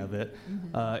ending of it.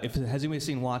 Has anybody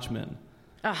seen Watchmen?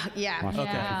 Yeah.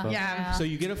 Okay. Yeah. So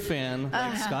you get a fan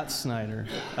like Scott Snyder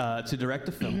to direct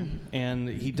a film, and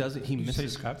he does it. He Did you say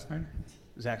misses Scott Snyder?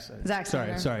 Zach Snyder. Zach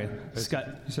Snyder. Sorry. Scott.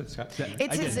 You said Scott.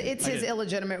 It's his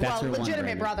illegitimate,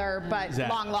 legitimate brother, but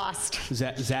Zach. long lost.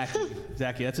 Zachy,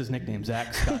 that's his nickname,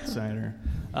 Zach Scott Snyder.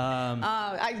 You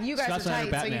guys Scott are Snyder, tight,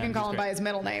 so Batman. you can call He's him by great. his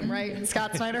middle name, right?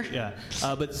 Scott Snyder. Yeah,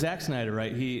 but Zack Snyder,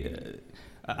 right? He's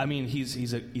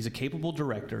a capable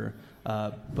director,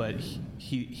 but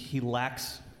he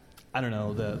lacks, I don't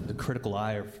know, the critical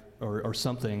eye or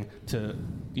something to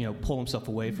pull himself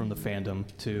away from the fandom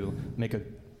to make a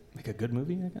good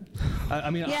movie. I guess.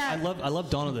 I love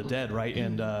Dawn of the Dead, right?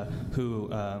 And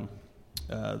the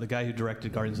guy who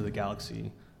directed Guardians of the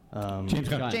Galaxy. James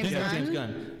Gunn. James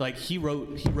Gunn. Like he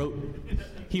wrote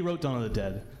Dawn of the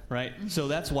Dead, right? So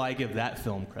that's why I give that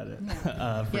film credit. For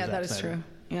Yeah, Zack that is Snyder. true.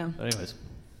 Yeah. But anyways.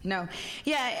 No.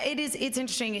 Yeah, it is. It's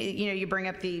interesting. You bring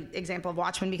up the example of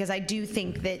Watchmen because I do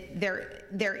think that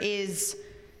there is.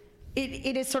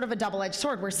 It is sort of a double-edged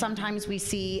sword where sometimes we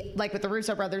see, like with the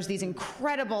Russo brothers, these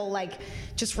incredible,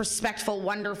 just respectful,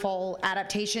 wonderful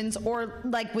adaptations, or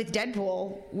like with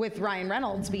Deadpool, with Ryan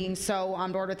Reynolds being so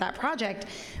on board with that project.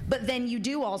 But then you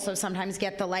do also sometimes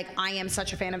get the I am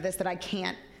such a fan of this that I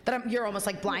can't. You're almost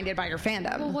blinded by your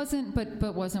fandom. Well,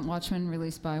 wasn't Watchmen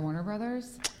released by Warner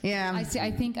Brothers? Yeah. I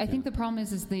think the problem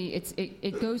is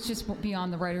it goes just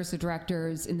beyond the writers, the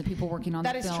directors, and the people working on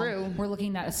the film. That is true. We're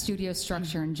looking at a studio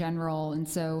structure in general, and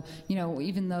so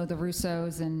even though the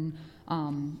Russos and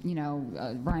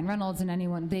Ryan Reynolds and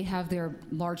anyone, they have their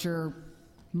larger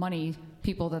money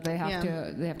people that they have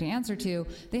to answer to,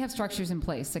 they have structures in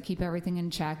place that keep everything in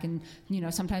check, and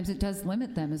sometimes it does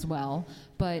limit them as well.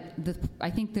 But I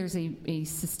think there's a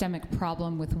systemic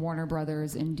problem with Warner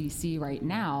Brothers in DC right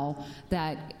now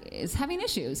that is having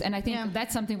issues, and I think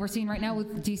that's something we're seeing right now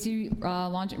with DC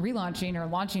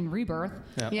launching Rebirth,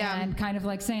 and kind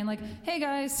of saying hey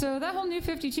guys, so that whole New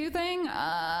 52 thing,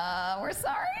 we're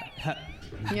sorry.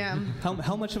 Yeah.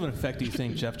 How much of an effect do you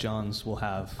think Jeff Johns will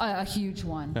have? A huge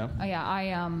one.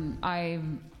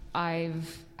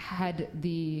 I've had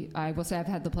the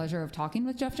pleasure of talking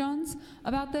with Jeff Johns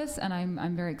about this, and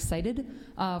I'm very excited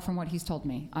from what he's told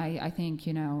me. I think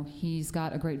he's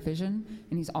got a great vision,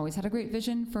 and he's always had a great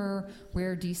vision for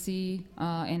where DC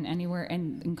and anywhere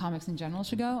and in comics in general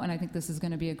should go. And I think this is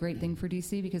going to be a great thing for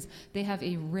DC because they have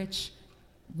a rich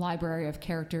library of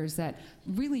characters that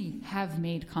really have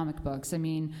made comic books. I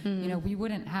mean, we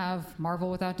wouldn't have Marvel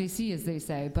without DC, as they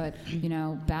say, but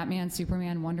Batman,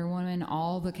 Superman, Wonder Woman,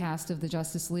 all the cast of the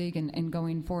Justice League and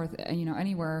going forth,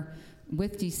 anywhere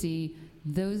with DC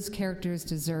those characters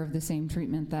deserve the same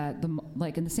treatment that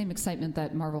and the same excitement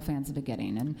that Marvel fans have been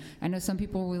getting. And I know some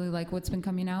people really like what's been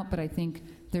coming out, but I think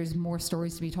there's more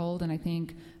stories to be told, and I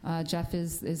think Jeff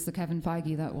is the Kevin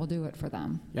Feige that will do it for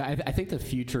them. Yeah, I think the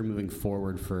future moving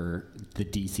forward for the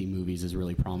DC movies is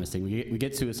really promising. We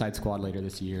get Suicide Squad later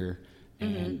this year,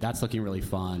 and that's looking really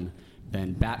fun.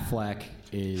 Then Batfleck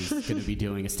is going to be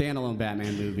doing a standalone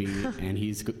Batman movie, and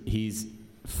he's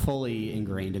fully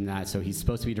ingrained in that, so he's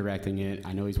supposed to be directing it.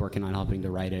 I know he's working on helping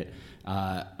to write it.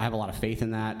 I have a lot of faith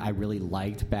in that. I really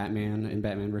liked Batman and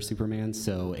Batman vs. Superman,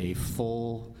 so a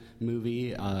full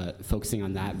movie focusing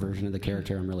on that version of the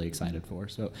character I'm really excited for.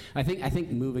 So I think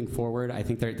moving forward, I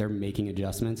think they're making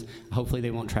adjustments. Hopefully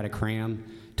they won't try to cram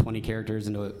 20 characters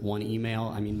into one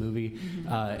movie,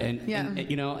 and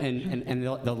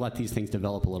they'll let these things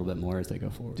develop a little bit more as they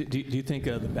go forward. Do you think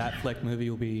the Batfleck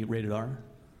movie will be rated R?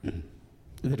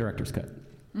 The director's cut.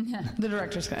 The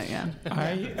director's cut, yeah.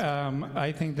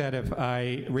 I think that if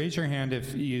I raise your hand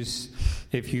if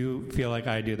you feel like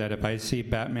I do, that if I see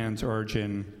Batman's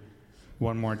origin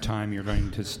one more time, you're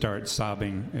going to start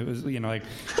sobbing. It was, like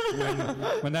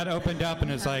when that opened up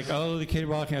and it's like, oh, the kid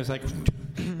walking, I was like,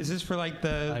 is this for like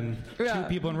the two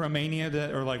people in Romania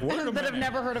that are like, what that have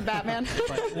never heard of Batman?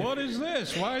 What is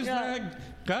this? Why is that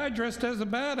guy dressed as a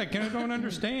bat? I don't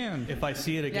understand. If I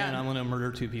see it again, I'm going to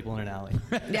murder 2 people in an alley.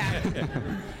 Yeah.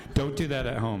 Don't do that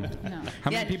at home. No. How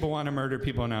many people want to murder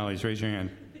people in alleys? Raise your hand.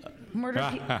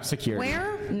 Murder security.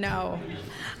 Where? No.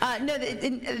 No, it's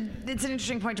an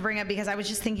interesting point to bring up because I was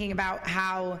just thinking about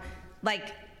how,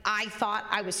 I thought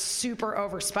I was super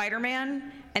over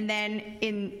Spider-Man, and then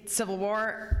in Civil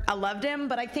War, I loved him,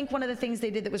 but I think one of the things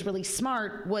they did that was really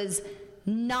smart was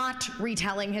not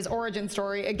retelling his origin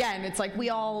story. Again, it's like we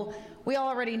all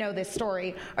already know this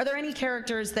story. Are there any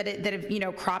characters that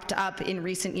have cropped up in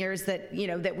recent years that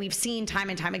that we've seen time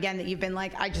and time again that you've been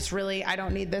like, I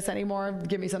don't need this anymore,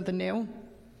 give me something new?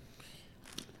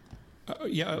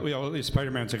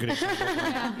 Spider-Man's a good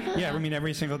example. I mean,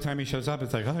 every single time he shows up,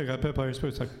 it's like, oh, I got bit by a spider.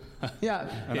 It's like,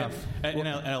 enough. And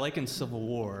I like in Civil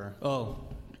War. Oh,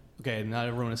 okay, not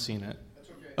everyone has seen it.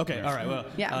 Okay, all right. Well,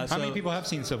 how many people have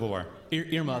seen Civil War?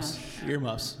 Earmuffs.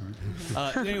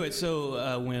 Anyway,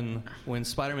 so when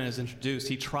Spider-Man is introduced,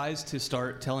 he tries to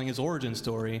start telling his origin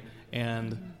story,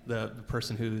 and the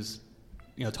person who's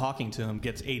talking to him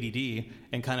gets ADD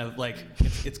and kind of like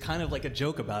it's kind of like a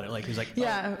joke about it. Like he's like,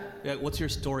 what's your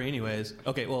story anyways?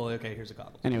 Okay, here's a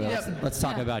couple. Anyway, let's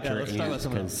talk about your let's talk about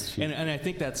something else. And I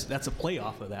think that's a play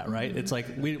off of that, right? Mm-hmm. It's like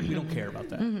we don't care about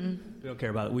that. Mm-hmm. We don't care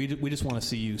about it. We just want to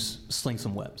see you sling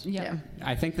some webs. Yeah.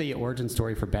 I think the origin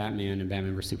story for Batman and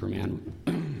Batman vs.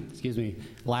 Superman,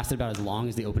 lasted about as long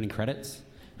as the opening credits.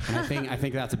 And I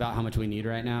think that's about how much we need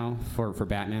right now for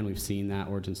Batman. We've seen that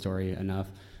origin story enough.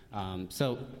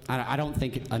 So I don't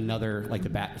think another like the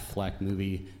Batfleck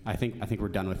movie. I think we're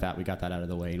done with that. We got that out of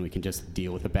the way, and we can just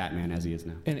deal with the Batman as he is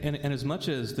now. And as much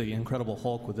as the Incredible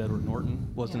Hulk with Edward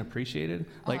Norton wasn't appreciated,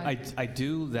 I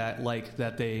do that like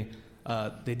that they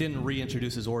didn't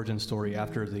reintroduce his origin story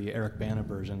after the Eric Bana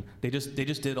version. They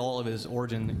just did all of his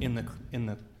origin in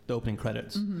the opening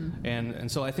credits, and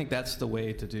so I think that's the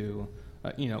way to do.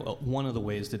 One of the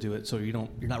ways to do it, so you're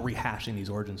not rehashing these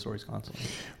origin stories constantly.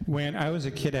 When I was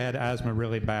a kid, I had asthma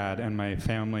really bad, and my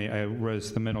family, I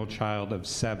was the middle child of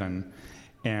 7,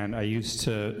 and I used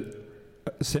to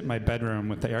sit in my bedroom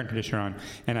with the air conditioner on,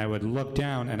 and I would look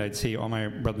down, and I'd see all my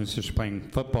brothers and sisters playing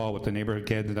football with the neighborhood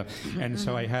kids and stuff, and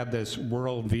so I had this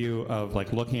world view of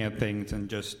like looking at things and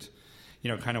just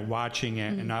kind of watching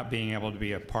it and not being able to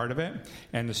be a part of it,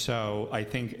 and so I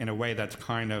think in a way that's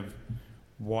kind of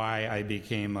why I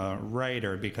became a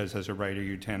writer, because as a writer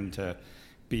you tend to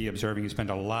be observing. You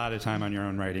spend a lot of time on your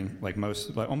own writing,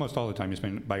 almost all the time you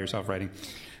spend by yourself writing.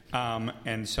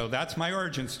 And so that's my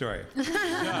origin story.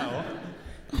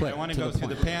 So I want to go through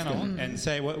the panel and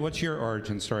say, what's your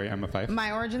origin story, Emma Fyffe?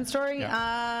 My origin story?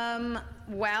 Yeah.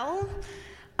 Well,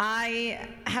 I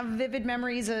have vivid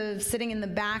memories of sitting in the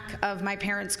back of my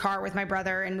parents' car with my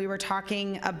brother, and we were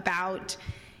talking about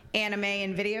anime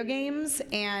and video games,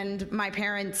 and my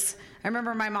parents, I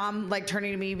remember my mom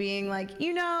turning to me being like,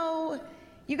 you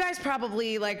guys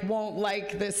probably won't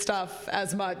like this stuff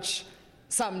as much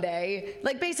someday.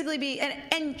 Basically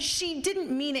and she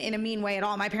didn't mean it in a mean way at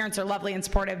all. My parents are lovely and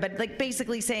supportive, but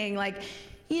basically saying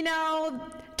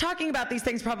talking about these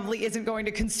things probably isn't going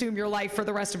to consume your life for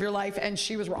the rest of your life, and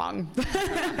she was wrong.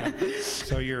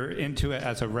 So you're into it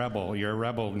as a rebel. You're a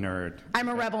rebel nerd. I'm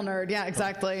a rebel nerd. Yeah,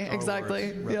 exactly.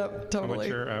 Yep, totally. What's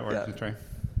your origin story?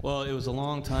 Well, it was a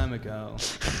long time ago.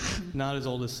 Not as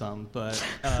old as some, but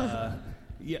I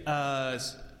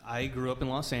grew up in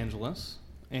Los Angeles.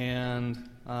 and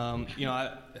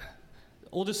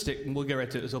we'll just stick. We'll get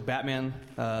right to it. So Batman,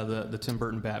 the Tim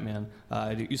Burton Batman.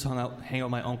 I used to hang out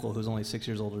with my uncle, who was only 6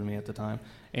 years older than me at the time,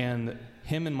 and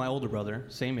him and my older brother,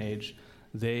 same age.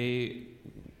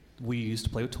 We used to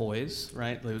play with toys,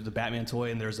 right? There was the Batman toy,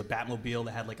 and there was a Batmobile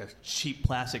that had like a cheap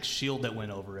plastic shield that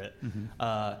went over it.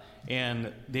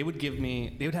 And they would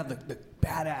have the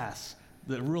badass,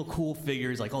 the real cool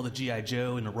figures, like all the G.I.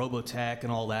 Joe and the Robotech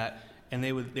and all that. And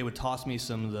they would toss me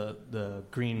some of the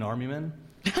Green Army Men.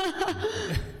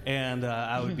 And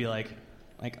I would be like,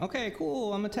 okay,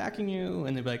 cool, I'm attacking you.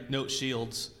 And they'd be like, no,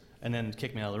 shields. And then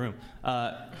kick me out of the room.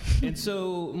 And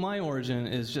so my origin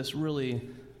is just really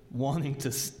wanting to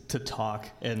talk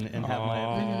and have my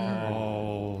opinion.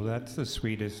 Oh, that's the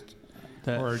sweetest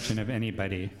origin of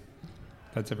anybody.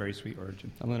 That's a very sweet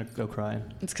origin. I'm going to go cry.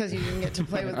 It's because you didn't get to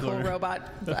play with cool robot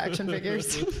action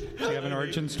figures. Do you have an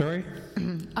origin story?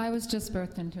 I was just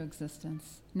birthed into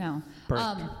existence. No.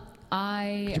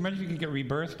 Can you imagine if you could get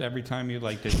rebirthed every time you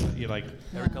every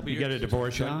couple years, get a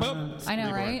divorce? You're like, boom, I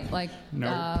know, reborn. right? Like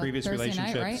no previous Thursday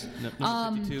relationships. Night,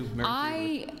 right? 52,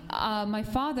 my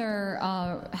father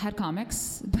had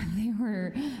comics, but they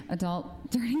were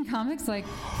adult dirty comics like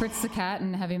Fritz the Cat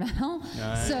and heavy metal.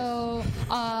 Nice. So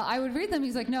I would read them.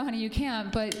 He's like, no, honey, you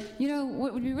can't. But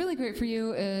what would be really great for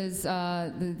you is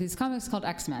these comics called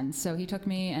X-Men. So he took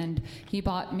me and he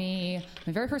bought me.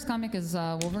 My very first comic is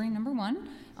Wolverine #1.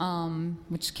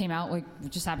 Which came out,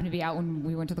 just happened to be out when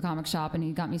we went to the comic shop, and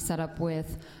he got me set up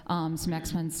with some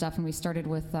X-Men stuff, and we started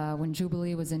with when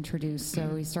Jubilee was introduced.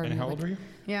 So he started. And how old were you?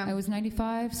 Yeah, I was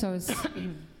 95, so I was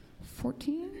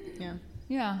 14.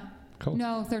 Yeah. Cool.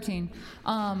 No, 13.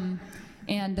 And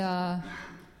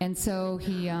so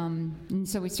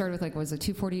we started with was it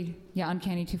 240? Yeah,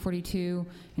 Uncanny 242,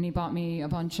 and he bought me a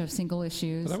bunch of single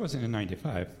issues. Well, that wasn't in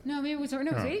 '95. No, maybe it was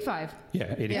 85.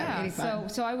 Yeah, 85. Yeah, 85.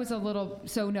 So I was a little.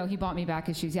 So no, he bought me back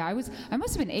issues. Yeah, I must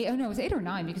have been 8. Oh no, it was 8 or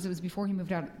 9 because it was before he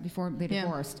moved out. Before they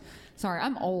divorced. Sorry,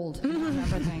 I'm old. I don't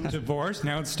remember things. Divorce.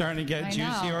 Now it's starting to get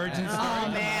juicy origin story. Oh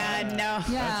man, no. Yeah.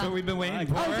 That's what we've been waiting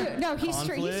for. Oh, dude, no, he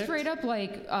straight up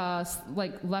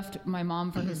left my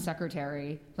mom for his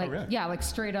secretary. Really? Yeah,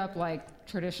 straight up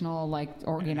traditional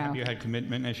Have you had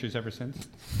commitment issues ever since?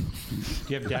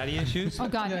 Do you have daddy issues? Oh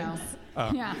God, no.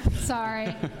 Oh. Yeah,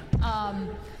 sorry.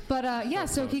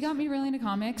 So he got me really into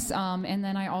comics, and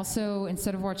then I also,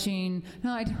 instead of watching,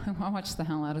 I watched the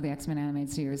hell out of the X-Men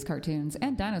animated series, cartoons,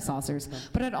 and Dino Saucers,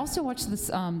 but I'd also watch this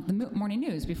the morning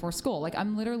news before school.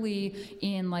 I'm literally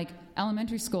in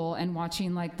elementary school and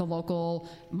watching the local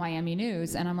Miami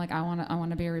news, and I'm like, I want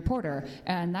to be a reporter,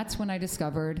 and that's when I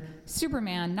discovered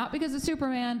Superman, not because of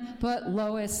Superman, but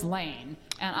Lois Lane.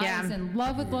 And I was in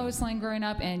love with Lois Lane growing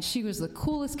up, and she was the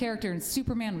coolest character, and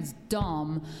Superman was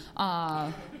dumb.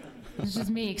 It's just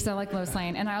me, because I like Lois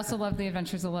Lane. And I also love The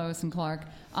Adventures of Lois and Clark.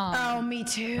 Me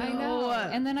too. I know.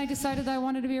 And then I decided that I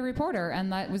wanted to be a reporter,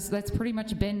 and that's pretty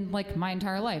much been my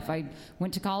entire life. I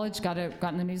went to college, got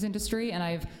in the news industry, and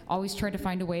I've always tried to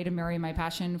find a way to marry my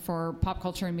passion for pop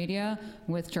culture and media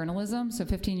with journalism. So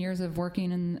 15 years of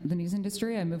working in the news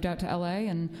industry. I moved out to LA,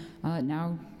 and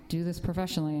now do this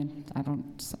professionally. And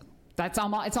it's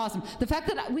awesome. The fact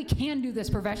that we can do this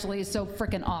professionally is so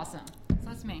freaking awesome. So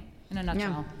that's me. In a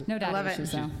nutshell. Yeah. No daddy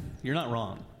issues, though. You're not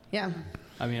wrong. Yeah.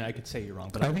 I mean, I could say you're wrong,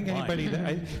 but I think anybody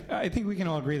that I think we can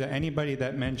all agree that anybody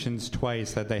that mentions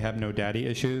twice that they have no daddy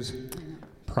issues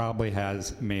probably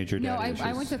has major daddy issues.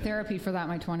 I went to therapy for that in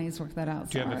my 20s, worked that out.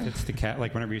 Do you have a Fitz the Cat?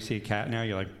 Whenever you see a cat now,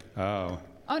 you're like, oh.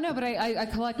 Oh no, but I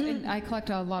collect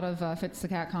a lot of Fitz the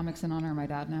Cat comics in honor of my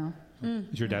dad now.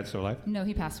 Is your dad still alive? No,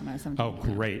 he passed when I was 17. Oh,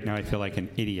 great. Now I feel like an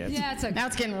idiot. Yeah, now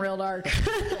it's getting real dark.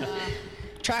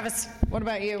 Travis, what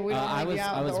about you? We don't want to leave you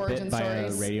out with the origin stories. I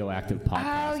was bit by a radioactive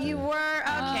podcast. Oh, you were?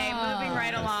 Okay, moving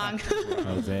right along.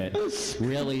 That was it.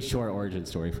 Really short origin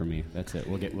story for me. That's it.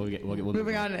 We'll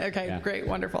moving on. Okay, great,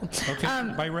 wonderful.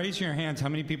 Okay, by raising your hands, how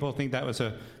many people think that was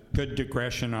a good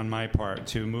digression on my part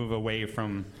to move away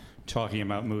from talking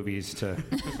about movies to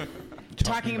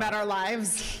talking about our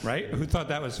lives? Right? Who thought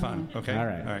that was fun? Okay. All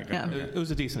right. Yeah. It was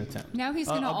a decent attempt. Now he's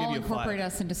going to all incorporate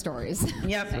us into stories.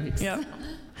 Yep.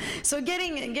 So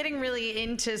getting really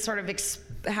into sort of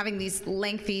having these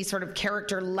lengthy sort of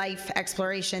character life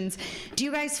explorations, do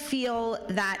you guys feel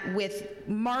that with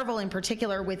Marvel in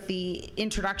particular, with the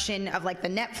introduction of the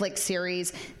Netflix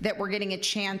series, that we're getting a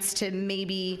chance to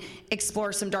maybe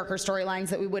explore some darker storylines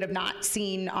that we would have not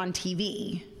seen on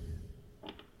TV?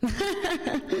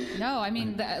 No, I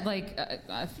mean,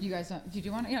 if you guys don't, did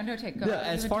you want to? Yeah, no, take. Go. Yeah,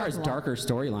 as far as darker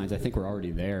storylines, I think we're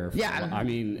already there. Yeah. I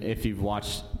mean, if you've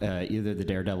watched either the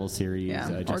Daredevil series,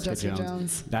 or Jessica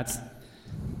Jones.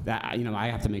 that, I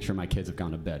have to make sure my kids have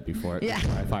gone to bed before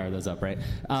I fire those up, right?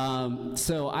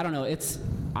 So I don't know.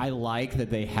 I like that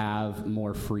they have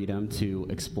more freedom to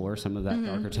explore some of that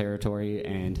darker territory,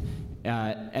 and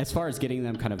as far as getting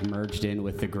them kind of merged in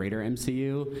with the greater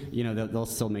MCU, they'll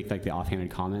still make like the offhanded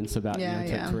comments about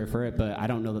to refer it, but I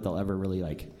don't know that they'll ever really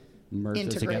like merge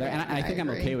those together. And I think I'm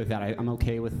okay with that. I'm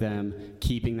okay with them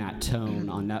keeping that tone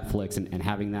on Netflix and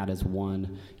having that as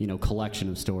one, collection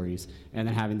of stories, and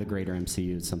then having the greater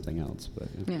MCU as something else. But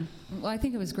well, I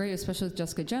think it was great, especially with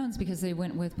Jessica Jones, because they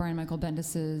went with Brian Michael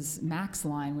Bendis's Max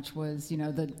line, which was,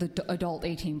 the adult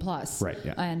 18 plus. Right.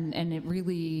 Yeah. And it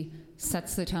really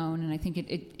sets the tone, and I think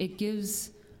it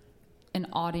gives an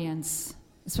audience,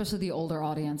 especially the older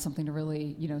audience, something to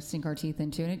really, sink our teeth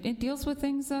into. And it deals with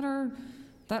things that are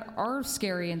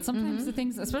scary, and sometimes the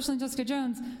things, especially in Jessica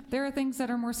Jones, there are things that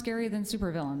are more scary than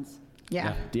supervillains.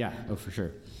 Yeah. Oh, for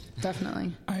sure.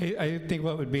 Definitely. I think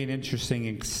what would be an interesting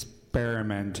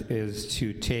experiment is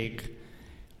to take,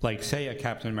 like, say, a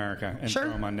Captain America and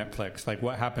throw him on Netflix. Like,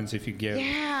 what happens if you give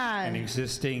an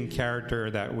existing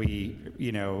character that we,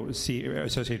 see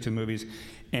associated with movies,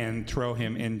 and throw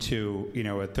him into,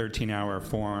 a 13-hour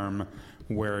form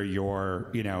where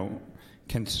you're,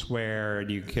 can swear,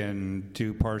 and you can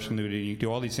do partial nudity, you do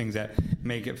all these things that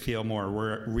make it feel more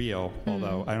real.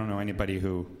 Although I don't know anybody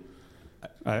who,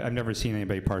 I've never seen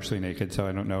anybody partially naked, so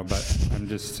I don't know, but I'm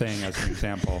just saying as an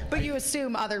example. But you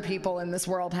assume other people in this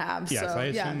world have. Yes, so, I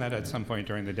assume that at some point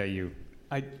during the day you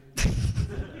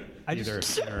either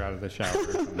in or out of the shower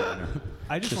or something.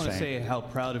 I just want to say how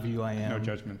proud of you I am. No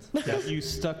judgments. That you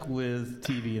stuck with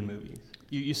TV and movies.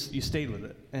 You stayed with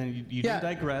it, and you didn't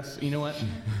digress. You know what?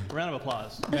 A round of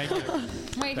applause. Thank you.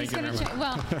 Wait, he's going to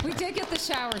well, we did get the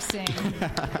shower scene.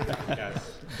 Yes.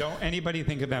 Don't anybody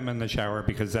think of them in the shower,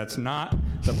 because that's not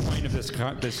the point of this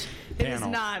panel. It is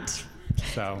not.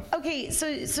 So. Okay,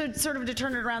 so sort of to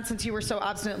turn it around, since you were so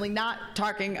obstinately not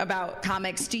talking about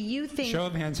comics, do you think... Show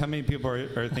of hands, how many people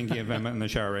are thinking of them in the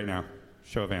shower right now?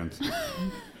 Show of hands.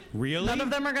 Really? None of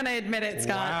them are going to admit it,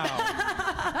 Scott.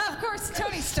 Wow. Of course,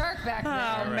 Tony Stark back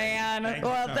there. Oh, man.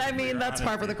 Well, I mean, that's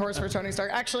par for the course for Tony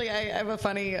Stark. Actually, I have a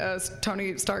funny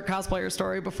Tony Stark cosplayer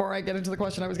story before I get into the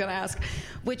question I was going to ask,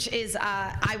 which is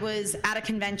I was at a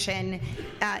convention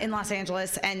in Los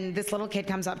Angeles, and this little kid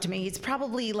comes up to me. He's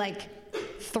probably like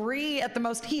 3 at the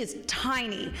most. He is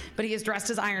tiny, but he is dressed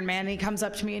as Iron Man, and he comes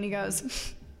up to me and he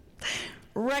goes...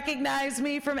 recognize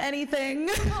me from anything.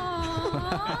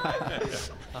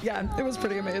 Yeah, it was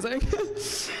pretty amazing.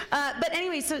 But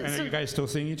anyway, so are you guys still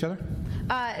seeing each other?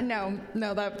 No,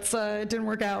 that's it didn't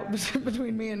work out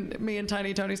between me and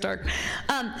tiny Tony Stark.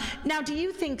 Now, do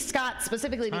you think, Scott,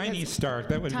 specifically, because Tiny Stark,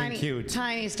 that would be cute.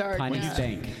 Tiny Stark. Tiny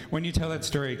Stank. When you tell that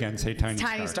story again, say Tiny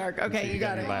Stark. Tiny Stark. Okay, you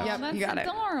got it. Yep, you got it.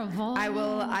 Adorable.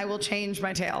 I will change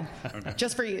my tale,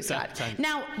 just for you, Scott.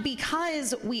 Now,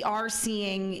 because we are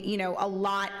seeing, a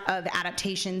lot of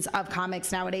adaptations of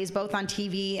comics nowadays, both on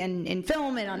TV and in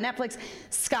film and on Netflix.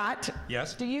 Scott,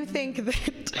 yes. Do you think that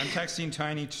I'm texting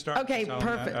Tiny Stark? Okay,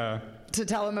 perfect. To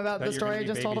tell him about the story I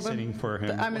just told him. For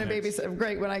him. I'm going to babysit.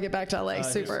 Great, when I get back to LA.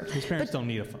 Super. His parents don't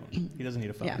need a phone. He doesn't need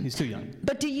a phone. Yeah. He's too young.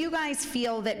 But do you guys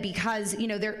feel that because,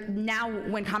 there now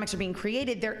when comics are being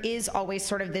created, there is always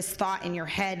sort of this thought in your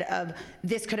head of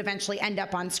this could eventually end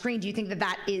up on screen? Do you think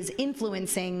that is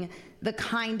influencing the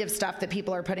kind of stuff that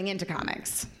people are putting into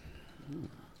comics?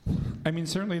 I mean,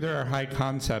 certainly there are high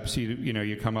concepts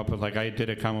you come up with. Like, I did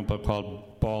a comic book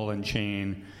called Ball and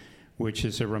Chain, which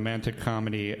is a romantic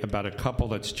comedy about a couple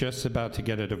that's just about to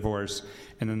get a divorce,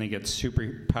 and then they get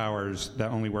superpowers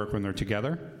that only work when they're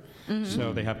together. Mm-hmm.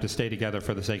 So they have to stay together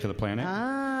for the sake of the planet.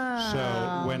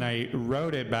 So when I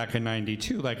wrote it back in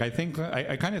 '92, I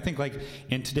kind of think like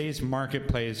in today's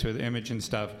marketplace with image and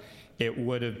stuff, it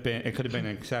could have been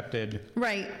accepted.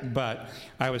 Right. But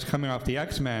I was coming off the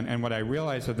X-Men, and what I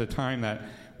realized at the time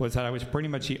was that I was pretty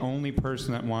much the only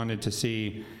person that wanted to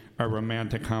see a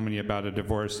romantic comedy about a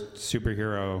divorced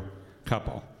superhero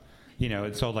couple.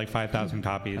 It sold like 5,000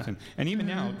 copies, and even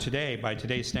now, today, by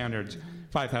today's standards,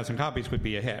 5,000 copies would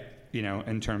be a hit.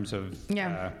 In terms of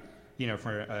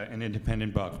for an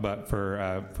independent book, but for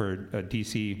a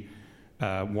DC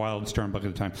Wildstorm book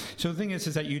at the time. So the thing is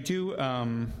that you do.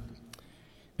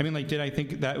 Did I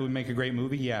think that would make a great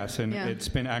movie? Yes, and it's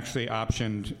been actually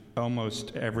optioned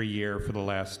almost every year for the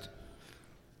last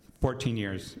 14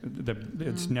 years.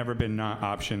 It's never been not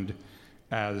optioned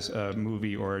as a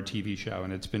movie or a TV show,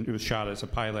 and it was shot as a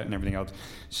pilot and everything else.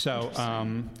 So,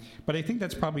 but I think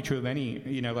that's probably true of any.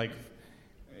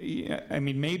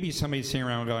 Maybe somebody's sitting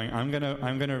around going, "I'm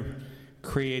gonna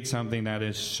create something that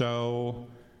is so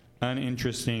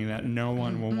uninteresting that no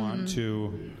one will want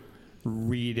to."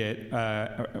 read it,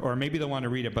 or maybe they'll want to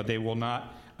read it, but they will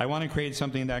not. I want to create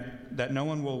something that no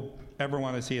one will ever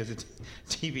want to see as a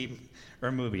TV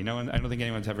or movie. No one. I don't think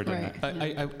anyone's ever done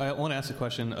that. I want to ask a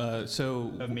question.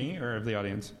 So of me or of the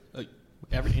audience?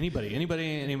 Anybody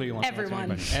wants Everyone.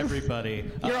 to answer. Everybody.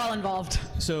 You're all involved.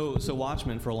 So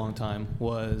Watchmen for a long time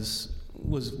was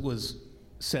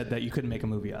said that you couldn't make a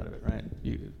movie out of it, right?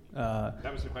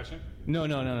 That was the question? No.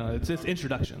 It's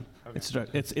introduction. Okay.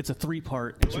 It's a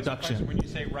 3-part introduction. When you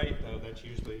say right, though, that's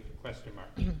usually a question mark.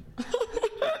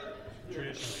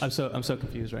 Traditionally. I'm so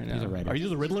confused right now. He's a writer. Are you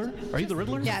the Riddler?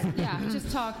 Yeah. Just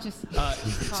talk.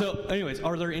 So, anyways,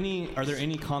 are there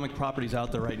any comic properties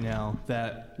out there right now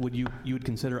that you would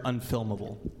consider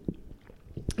unfilmable?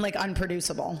 Like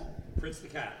unproducible. Fritz the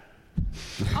Cat.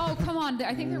 Oh, come on.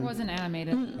 I think there was an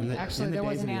animated. Actually, there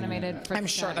was an animated. I'm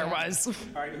sure there was. All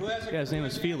right, who has a his name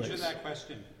is Felix. Answer that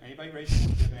question. Anybody raise your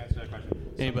hand to answer that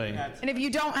question? Anybody? And if you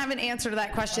don't have an answer to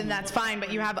that question, that's fine,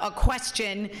 but you have a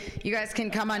question, you guys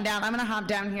can come on down. I'm going to hop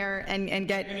down here and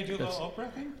get... Can you do a little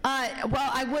Oprah thing? Well,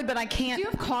 I would, but I can't. Do you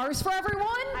have cars for everyone?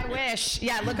 I wish.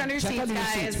 Yeah, look under your Check seats, under your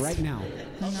guys. seats right now.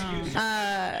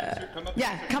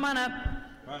 Yeah, come on up.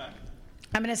 Come on up.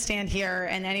 I'm going to stand here,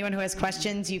 and anyone who has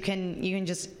questions, you can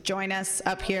just join us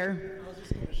up here.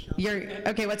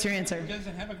 Okay, what's your answer? He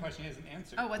doesn't have a question, he has an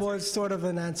answer. Oh, Well, it's sort of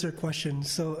an answer question.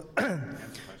 So,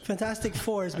 Fantastic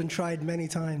Four has been tried many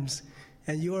times,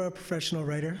 and you are a professional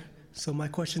writer. So my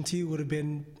question to you would have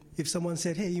been, if someone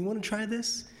said, hey, you want to try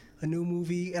this? A new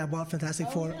movie about Fantastic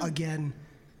Four again.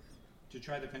 To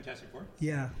try the Fantastic Four?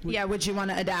 Yeah. Yeah, would you want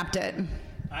to adapt it?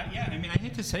 Yeah, I mean, I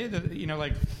hate to say that,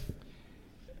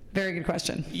 Very good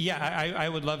question. Yeah, I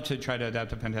would love to try to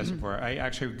adapt the Fantastic Four. I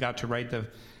actually got to write the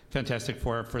Fantastic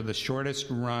Four for the shortest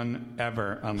run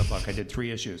ever on the book. I did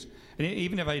 3 issues. And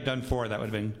even if I had done 4, that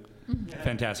would have been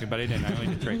fantastic, but I didn't. I only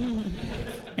did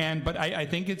 3. But I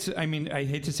think I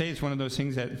hate to say it's one of those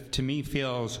things that to me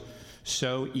feels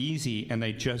so easy, and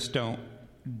they just don't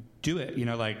do it.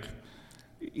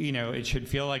 It should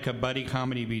feel like a buddy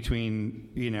comedy between,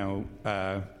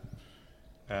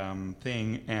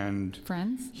 Thing and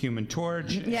Friends, Human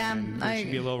Torch. Yeah, and there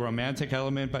should be a little romantic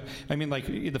element. But I mean,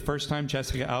 the first time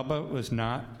Jessica Alba was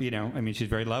not, she's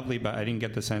very lovely, but I didn't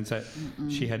get the sense that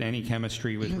she had any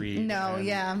chemistry with Reed. No,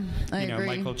 and, I agree.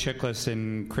 Michael Chiklis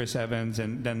and Chris Evans,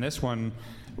 and then this one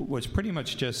was pretty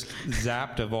much just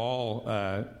zapped of all,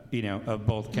 of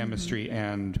both chemistry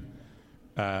and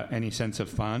any sense of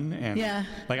fun. And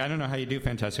I don't know how you do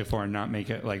Fantastic Four and not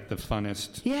make it like the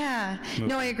funnest. Yeah. movie.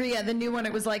 No, I agree. Yeah, the new one,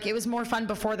 it was more fun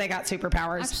before they got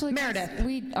superpowers. Actually, Meredith.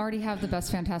 we already have the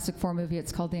best Fantastic Four movie.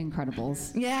 It's called The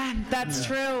Incredibles. Yeah, that's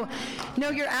true. No,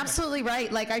 you're absolutely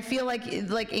right. I feel like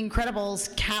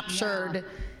Incredibles captured.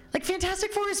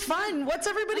 Fantastic Four is fun. What's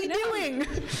everybody doing?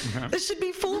 This should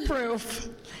be foolproof.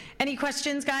 Any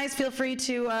questions, guys? Feel free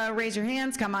to raise your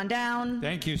hands. Come on down.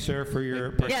 Thank you, sir, for your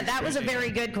participation. Yeah, that was a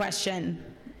very good question.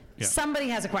 Yeah. Somebody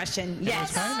has a question.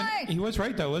 Yes. He was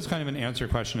right, though. It was kind of an answer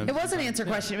question. It was an answer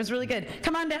question. It was really good.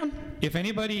 Come on down. If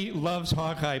anybody loves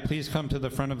Hawkeye, please come to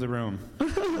the front of the room.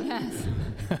 Yes.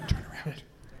 Turn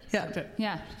around.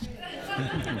 Yeah.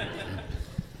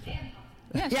 Yeah.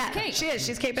 Yeah, she's Kate. She is.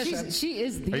 She's Kate Bishop. She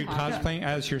is the Are you cosplaying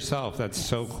as yourself? That's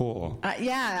so cool.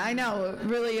 Yeah, I know.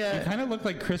 Really. You kind of look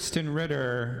like Kristen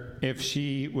Ritter if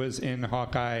she was in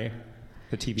Hawkeye,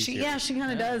 the TV series. Yeah, she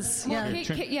kind of does. Well,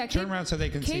 Yeah. Turn around so they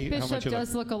can see Kate how much Bishop you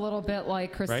does look a little bit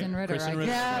like Kristen Right? Ritter. Kristen I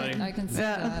Ritter, can, right. I can see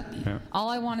that. Yeah. All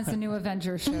I want is a new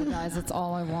Avengers show, guys. That's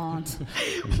all I want.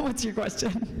 What's your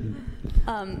question?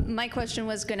 My question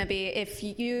was going to be, if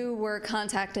you were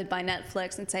contacted by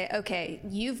Netflix and say, okay,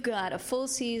 you've got a full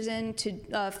season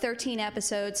of 13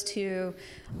 episodes to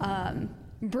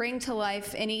bring to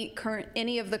life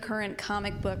any of the current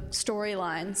comic book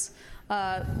storylines,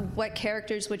 what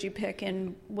characters would you pick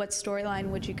and what storyline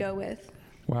would you go with?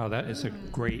 Wow, that is a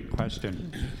great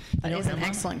question. That is an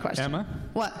excellent question. Emma?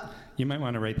 What? You might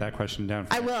want to write that question down.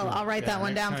 I will. I'll write that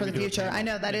one next down time for the we do a future. panel. I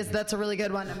know that's a really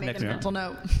good one. I made Next a time. mental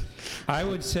note. I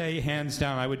would say, hands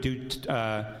down, I would do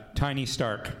Tiny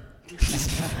Stark.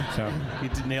 So You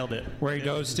nailed it. where he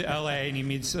goes to L.A. and he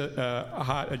meets a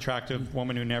hot, attractive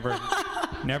woman who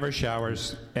never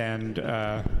showers, and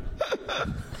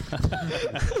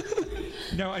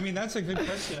no, I mean that's a good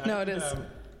question. No, it is.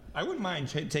 I wouldn't mind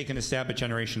taking a stab at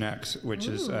Generation X, which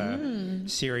is a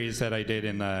series that I did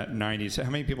in the 90s. How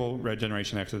many people read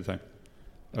Generation X at the time?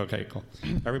 Okay, cool.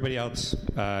 Everybody else,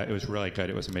 it was really good.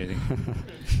 It was amazing.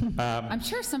 I'm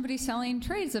sure somebody's selling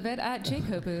trades of it at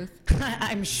Jayco booth.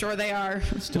 I'm sure they are.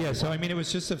 Yeah, so I mean, it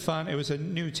was just it was a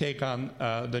new take on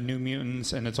the New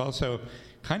Mutants, and it's also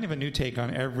kind of a new take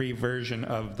on every version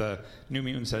of the New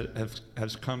Mutants that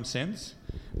has come since.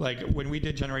 Like, when we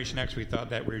did Generation X, we thought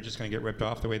that we were just going to get ripped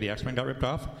off the way the X-Men got ripped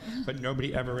off, but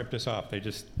nobody ever ripped us off. They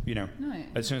just, Right.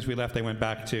 as soon as we left, they went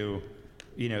back to,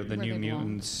 the New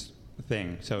Mutants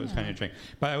thing. So it was kind of interesting.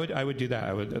 But I would do that.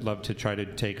 I would love to try to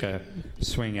take a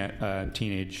swing at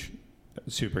teenage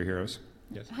superheroes.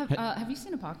 Yes. Have you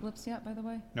seen Apocalypse yet, by the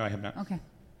way? No, I have not. Okay.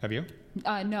 Have you?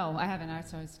 No, I haven't.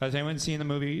 Has anyone seen the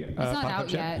movie? It's not out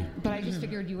yet, but I just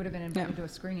figured you would have been invited to a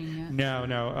screening yet. No.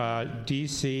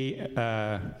 DC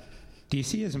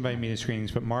has invited me to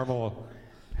screenings, but Marvel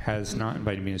has not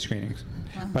invited me to screenings.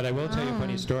 But I will tell you a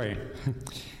funny story.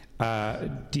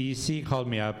 DC called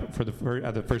me up for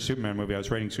the first Superman movie. I was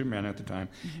writing Superman at the time,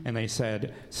 and they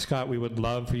said, "Scott, we would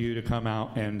love for you to come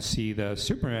out and see the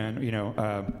Superman,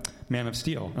 Man of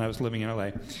Steel." And I was living in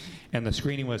LA, and the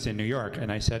screening was in New York.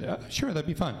 And I said, "Sure, that'd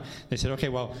be fun." They said, "Okay,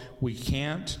 well, we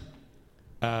can't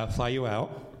fly you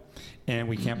out, and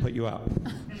we can't put you up."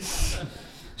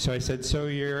 So I said, "So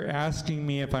you're asking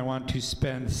me if I want to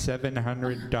spend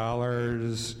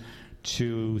 $700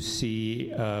 to see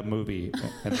a movie?"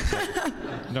 And they said,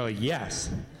 "No,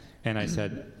 yes." And I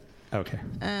said, "Okay."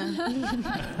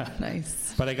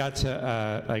 Nice. But I got to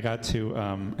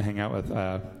hang out with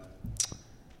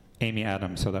Amy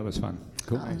Adams, so that was fun.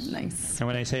 Cool. Nice. And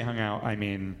when I say hung out, I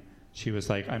mean she was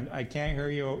like, I can't hear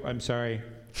you. I'm sorry."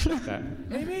 Like that.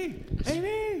 Amy.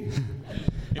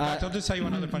 In fact, I'll just tell you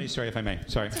one other funny story, if I may.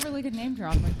 Sorry. That's a really good name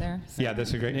drop right there. So. Yeah,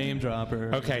 that's a great name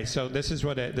dropper. Okay, so this is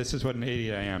what an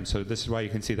idiot I am. So this is why you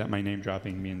can see that my name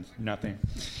dropping means nothing.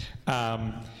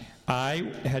 I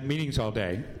had meetings all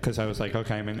day because I was like,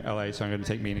 okay, I'm in LA, so I'm going to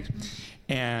take meetings.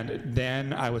 And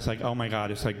then I was like, oh my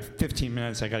God, it's like 15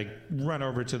 minutes. I got to run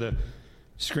over to the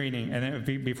screening. And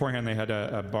then beforehand, they had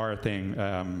a bar thing,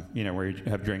 where you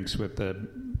have drinks with the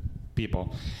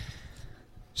people.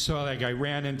 So I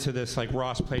ran into this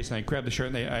Ross place, and I grabbed the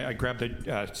shirt, and I grabbed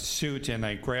the suit, and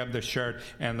I grabbed the shirt,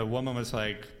 and the woman was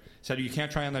said, "You can't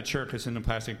try on that shirt because it's in a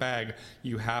plastic bag.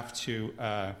 You have to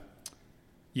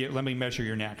let me measure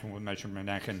your neck." And we'll measure my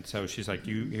neck. And so she's like,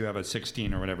 you have a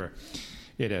 16 or whatever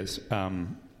it is.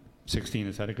 16,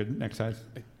 is that a good neck size?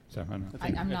 So I don't know.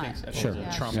 I'm not. Sure. Yeah,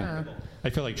 Trump. Sure. I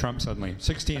feel like Trump suddenly.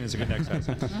 16 is a good neck size.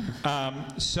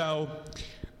 So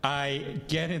I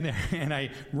get in there and I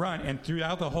run, and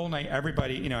throughout the whole night,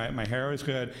 everybody, my hair was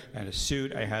good, I had a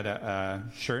suit, I had a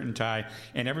shirt and tie,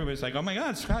 and everybody's like, "Oh my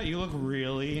God, Scott, you look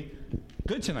really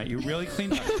good tonight. You really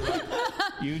cleaned up.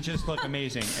 You just look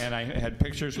amazing." And I had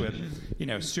pictures with,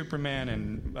 Superman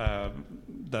and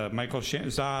the Michael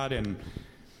Zod and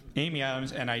Amy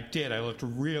Adams, and I looked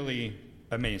really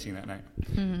amazing that night.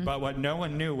 Mm-hmm. But what no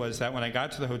one knew was that when I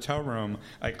got to the hotel room,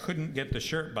 I couldn't get the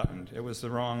shirt buttoned. It was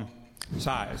the wrong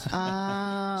size. So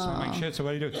I'm like, shit, so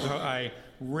what do? So I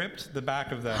ripped the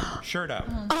back of the shirt up.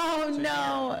 Oh,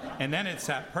 no. And then it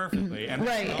sat perfectly. And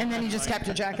and then you just kept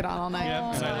your jacket on all night.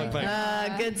 Yeah, and I looked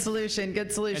like... good solution.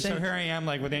 And so here I am,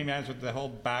 with Amy Adams with the whole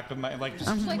back of my...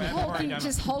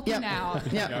 just hulking out.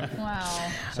 Yep.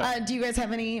 Wow. So. Do you guys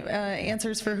have any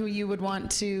answers for who you would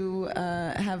want to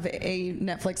have a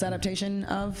Netflix adaptation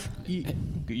of?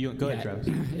 Go ahead, Travis.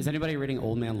 Is anybody reading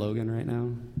Old Man Logan right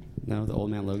now? No, the Old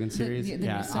Man Logan series.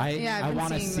 I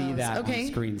want to see that on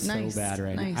screen so bad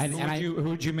right now. And who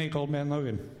would you make Old Man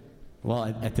Logan? Well,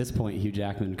 at this point, Hugh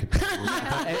Jackman could.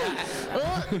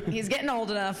 He's getting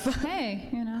old enough. Hey,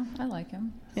 I like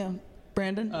him. Yeah,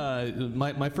 Brandon.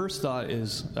 My first thought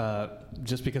is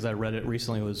just because I read it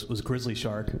recently was Grizzly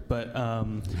Shark, but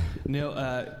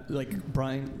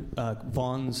Brian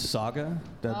Vaughn's Saga.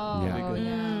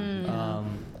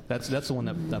 That's the one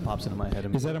that pops into my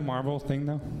head. Is that a Marvel thing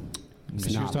though?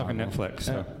 She was talking Netflix.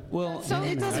 So. So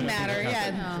it doesn't matter.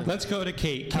 Yeah. Let's go to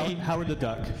Kate. Howard the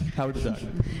Duck.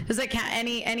 Does it count?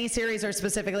 Any series or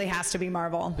specifically has to be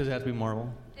Marvel? Does it have to be Marvel?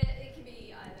 It can be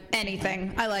either.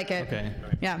 Anything. I like it. Okay.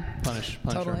 Yeah. Punisher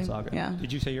and Saga. Yeah.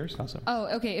 Did you say yours? Awesome. Oh,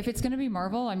 okay. If it's going to be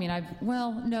Marvel, I think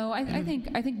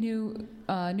New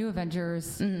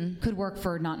Avengers could work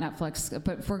for not Netflix,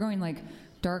 but if we're going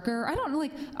darker, I don't know.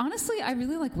 Honestly, I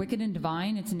really like Wicked and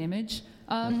Divine. It's an Image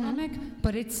comic,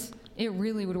 but it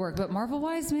really would work. But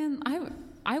Marvel-wise, man,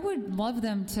 I would love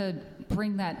them to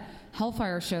bring that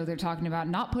Hellfire show they're talking about,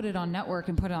 not put it on network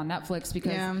and put it on Netflix,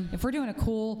 because if we're doing a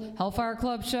cool Hellfire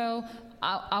Club show,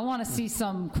 I want to see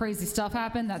some crazy stuff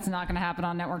happen. That's not going to happen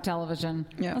on network television.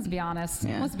 Let's be honest.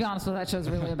 Let's be honest what that show's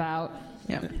really about.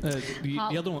 Yeah.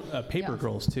 The other one, Paper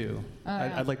Girls too.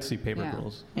 I'd like to see Paper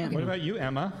Girls. Yeah. What about you,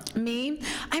 Emma? Me?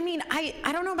 I mean,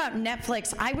 I don't know about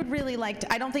Netflix. I would really like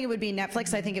to, I don't think it would be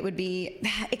Netflix. I think it would be,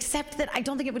 except that I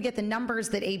don't think it would get the numbers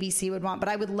that ABC would want, but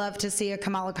I would love to see a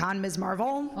Kamala Khan Ms.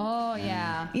 Marvel. Oh,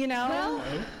 yeah. You know?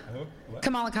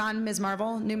 Kamala Khan, Ms.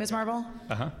 Marvel, new Ms. Marvel.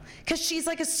 Because she's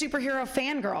like a superhero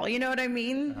fangirl, you know what I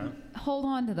mean? Hold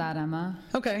on to that, Emma.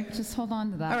 Okay. Just hold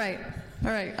on to that. All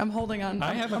right. I'm holding on.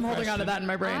 I'm holding on to that in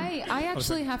my brain. I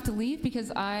actually have to leave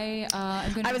because I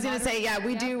am going to. I was going to say, yeah,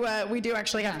 we do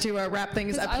actually have to wrap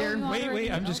things up here.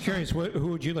 Wait. I'm just curious. Who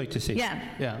would you like to see?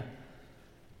 Yeah.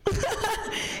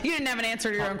 You didn't have an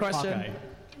answer to your own question. Hawkeye.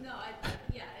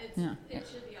 No, it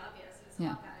should be obvious. It's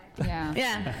Yeah. Hawkeye.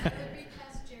 Yeah. I would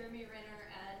recast Jeremy Renner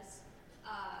as,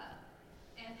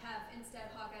 and have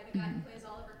instead Hawkeye, the guy who plays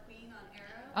Oliver Queen on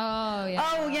Arrow. Oh, yeah.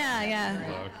 Oh, yeah. Hawkeye,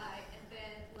 and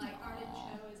then like Arden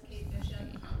Cho as Kate Bishop.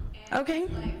 And Okay.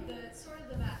 like the sort of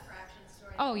the Matt Fraction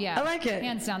story. Oh, yeah. I like it.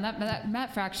 Hands down. That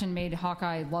Matt Fraction made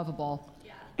Hawkeye lovable.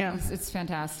 Yeah. It's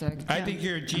fantastic. I think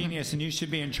you're a genius, and you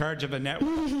should be in charge of a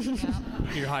network.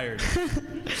 You're hired.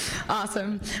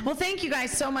 Awesome. Well, thank you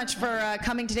guys so much for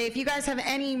coming today. If you guys have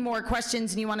any more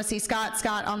questions and you want to see Scott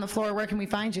on the floor, where can we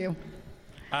find you?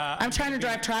 I'm trying to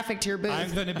drive traffic to your booth.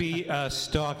 I'm going to be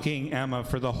stalking Emma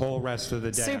for the whole rest of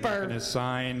the day. Super. I'm not going to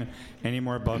sign any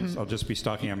more books. I'll just be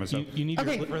stalking Emma. So You need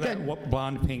Okay, your, for that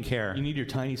blonde pink hair. you need your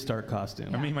Tiny Stark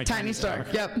costume. I mean, my Tiny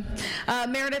Stark. Yep.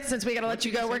 Meredith, since we got to let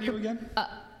you go, where you again?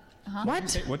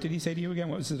 What? What did he say to you again?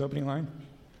 What was his opening line?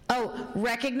 Oh,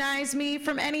 recognize me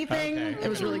from anything? Okay. It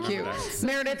was really cute.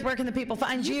 Meredith, where can the people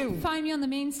find you? Find me on the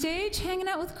main stage hanging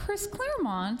out with Chris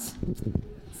Claremont.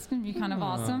 It's going to be kind of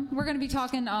awesome. We're going to be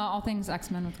talking all things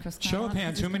X-Men with Chris Show Claremont. of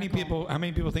hands. How many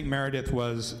people think Meredith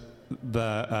was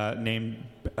the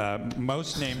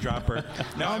most name dropper?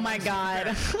 No, Oh my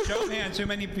God. Show of hands. How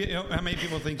many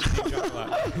people think she name dropped a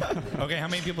lot? Okay, how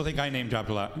many people think I name dropped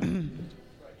a lot?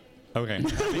 Okay.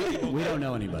 We don't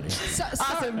know anybody.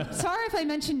 Awesome. Sorry if I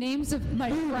mentioned names of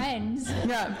my friends.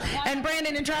 Yeah. And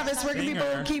Brandon and Travis, where can people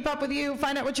Singer. keep up with you,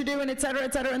 find out what you're doing, et cetera,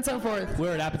 and so forth?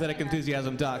 We're at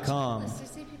apatheticenthusiasm.com.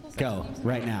 Go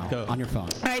right now on your phone.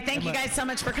 All right. Thank you guys so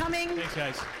much for coming. Thanks,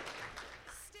 guys.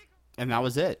 And that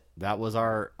was it. That was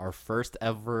our first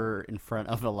ever in front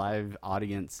of a live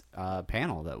audience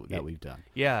panel that we've done.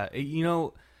 Yeah, you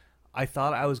know, I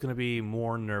thought I was going to be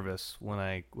more nervous when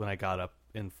I got up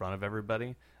in front of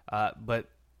everybody, but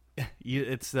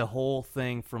it's the whole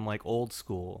thing from like old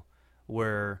school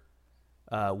where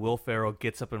Will Ferrell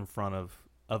gets up in front of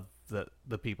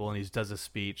the people and he does a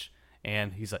speech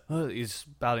and he's like, he's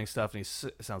spouting stuff and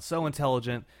he sounds so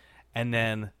intelligent, and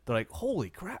then they're like, holy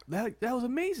crap, that was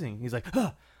amazing. He's like,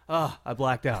 I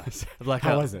blacked out.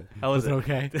 How was it? How was it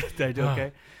okay? Did I do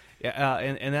okay? Yeah,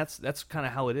 and that's kind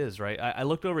of how it is, right? I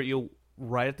looked over at you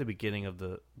right at the beginning of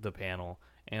the panel,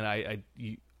 and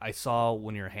I saw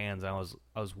one of your hands. And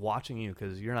I was watching you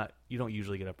because you don't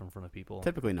usually get up in front of people.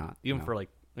 Typically not. Even no. for like,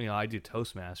 I do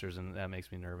Toastmasters, and that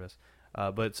makes me nervous.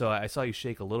 But so I saw you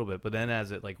shake a little bit, but then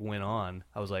as it like went on,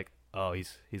 I was like, oh,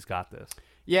 he's got this.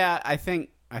 Yeah, I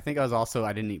think I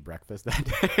didn't eat breakfast that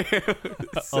day.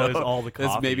 So it was all the coffee. It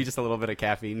was maybe just a little bit of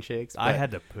caffeine shakes. I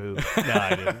had to poo. No,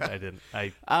 I didn't.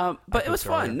 But it was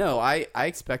fun. No, I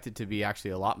expected to be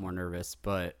actually a lot more nervous,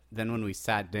 but then when we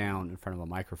sat down in front of a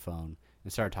microphone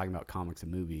and started talking about comics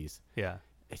and movies, yeah,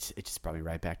 it just brought me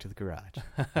right back to the garage.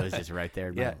 It was just right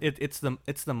there. Yeah, it's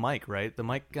the mic, right? The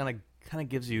mic kind of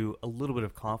gives you a little bit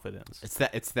of confidence.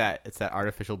 It's that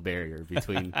artificial barrier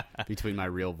between my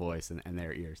real voice and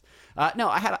their ears. No,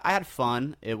 I had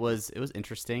fun. It was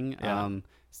interesting. Yeah.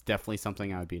 It's definitely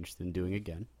something I would be interested in doing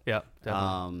again. Yeah,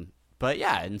 definitely. But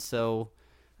yeah, and so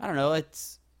I don't know.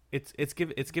 It's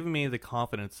given me the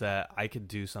confidence that I could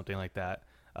do something like that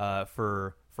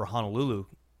for Honolulu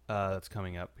that's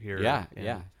coming up here.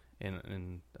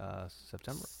 In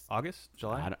September, August,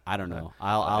 July. I don't know.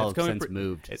 I'll have since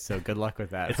moved. So good luck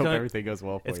with that. I hope everything goes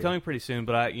well for you. It's coming pretty soon,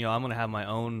 but I'm going to have my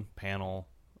own panel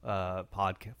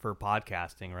for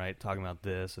podcasting, right? Talking about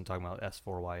this and talking about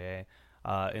S4YA.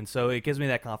 And so it gives me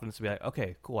that confidence to be like,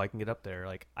 okay, cool, I can get up there.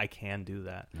 Like, I can do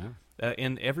that. Yeah.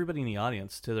 And everybody in the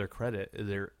audience, to their credit,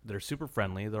 they're super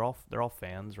friendly. They're all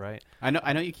fans, right? I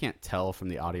know you can't tell from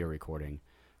the audio recording,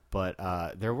 but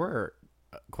there were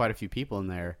quite a few people in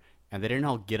there, and they didn't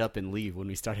all get up and leave when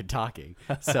we started talking.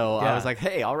 So I was like,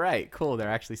 hey, all right, cool. They're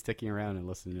actually sticking around and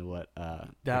listening to what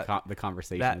the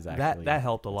conversation is actually. That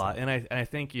helped a lot. And I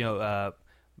think, at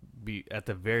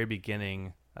the very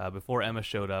beginning, before Emma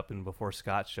showed up and before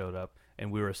Scott showed up,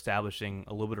 and we were establishing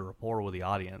a little bit of rapport with the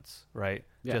audience, right?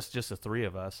 Yeah. Just the three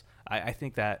of us. I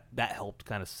think that helped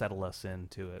kind of settle us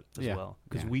into it as well,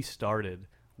 because we started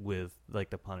with like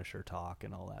the Punisher talk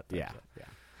and all that.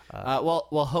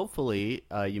 Well, hopefully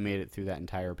you made it through that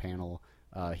entire panel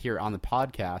here on the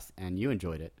podcast and you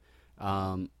enjoyed it.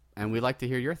 And we'd like to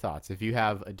hear your thoughts. If you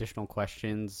have additional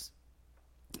questions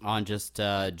on just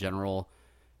general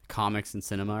comics and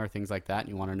cinema or things like that, and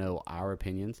you want to know our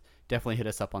opinions, definitely hit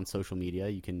us up on social media.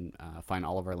 You can find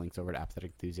all of our links over at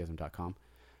apatheticenthusiasm.com.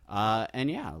 And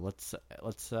yeah, let's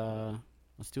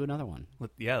do another one.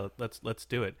 Let's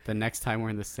do it. The next time we're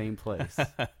in the same place.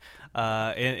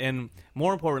 And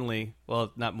more importantly,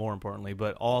 well, not more importantly,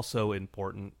 but also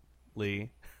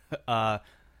importantly,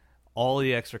 all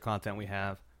the extra content we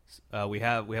have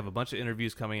a bunch of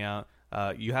interviews coming out.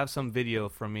 You have some video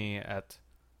from me at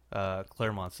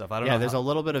Claremont stuff. I don't know. There's a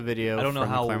little bit of video. I don't know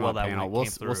how well that panel.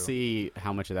 came through. We'll see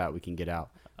how much of that we can get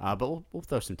out. But we'll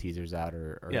throw some teasers out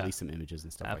or at least some images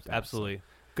and stuff like that. Absolutely.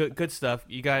 So. Good stuff.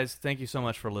 You guys, thank you so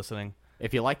much for listening.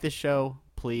 If you like this show,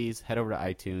 please head over to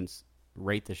iTunes,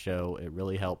 rate the show. It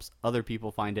really helps other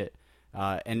people find it.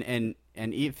 And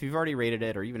if you've already rated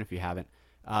it, or even if you haven't,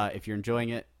 if you're enjoying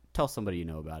it, tell somebody you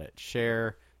know about it.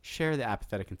 Share the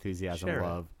Apathetic Enthusiasm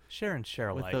love. Share and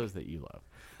share with alike. Those that you love.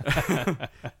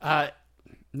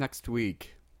 Next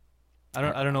week. I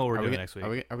don't know what we're doing next week.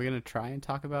 Are we going to try and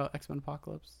talk about X-Men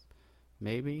Apocalypse?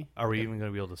 Maybe. Are we even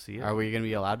going to be able to see it? Are we going to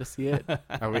be allowed to see it?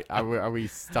 Are we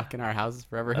stuck in our houses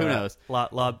forever? Who knows?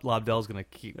 Lobdell's going to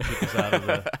keep us out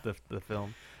of the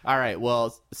film. All right.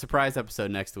 Well, surprise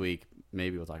episode next week.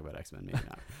 Maybe we'll talk about X-Men. Maybe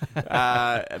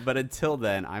not. But until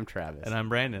then, I'm Travis. And I'm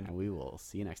Brandon. And we will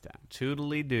see you next time.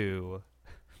 Toodly-doo.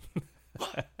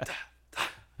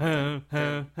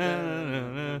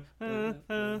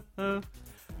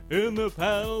 In the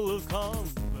palace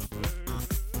combat.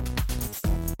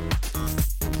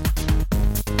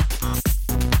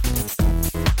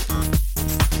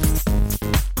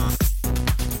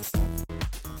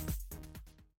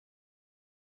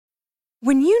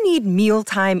 When you need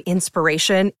mealtime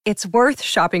inspiration, it's worth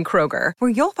shopping Kroger, where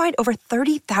you'll find over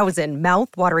 30,000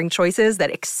 mouth-watering choices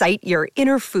that excite your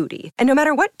inner foodie. And no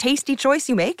matter what tasty choice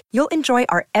you make, you'll enjoy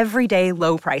our everyday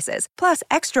low prices, plus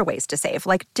extra ways to save,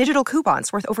 like digital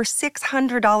coupons worth over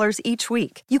 $600 each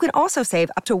week. You can also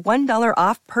save up to $1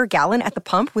 off per gallon at the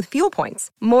pump with fuel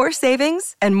points. More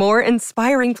savings and more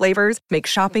inspiring flavors make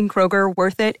shopping Kroger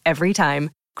worth it every time.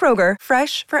 Kroger,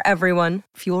 fresh for everyone.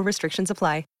 Fuel restrictions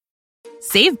apply.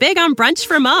 Save big on brunch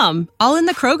for mom, all in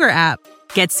the Kroger app.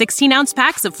 Get 16-ounce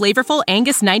packs of flavorful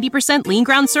Angus 90% lean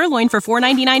ground sirloin for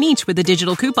 $4.99 each with a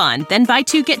digital coupon. Then buy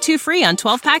 2, get 2 free on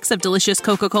 12 packs of delicious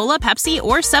Coca-Cola, Pepsi,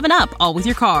 or 7-Up, all with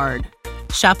your card.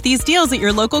 Shop these deals at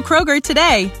your local Kroger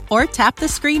today, or tap the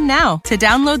screen now to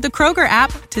download the Kroger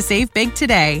app to save big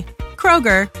today.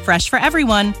 Kroger, fresh for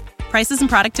everyone. Prices and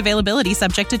product availability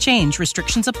subject to change.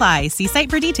 Restrictions apply. See site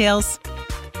for details.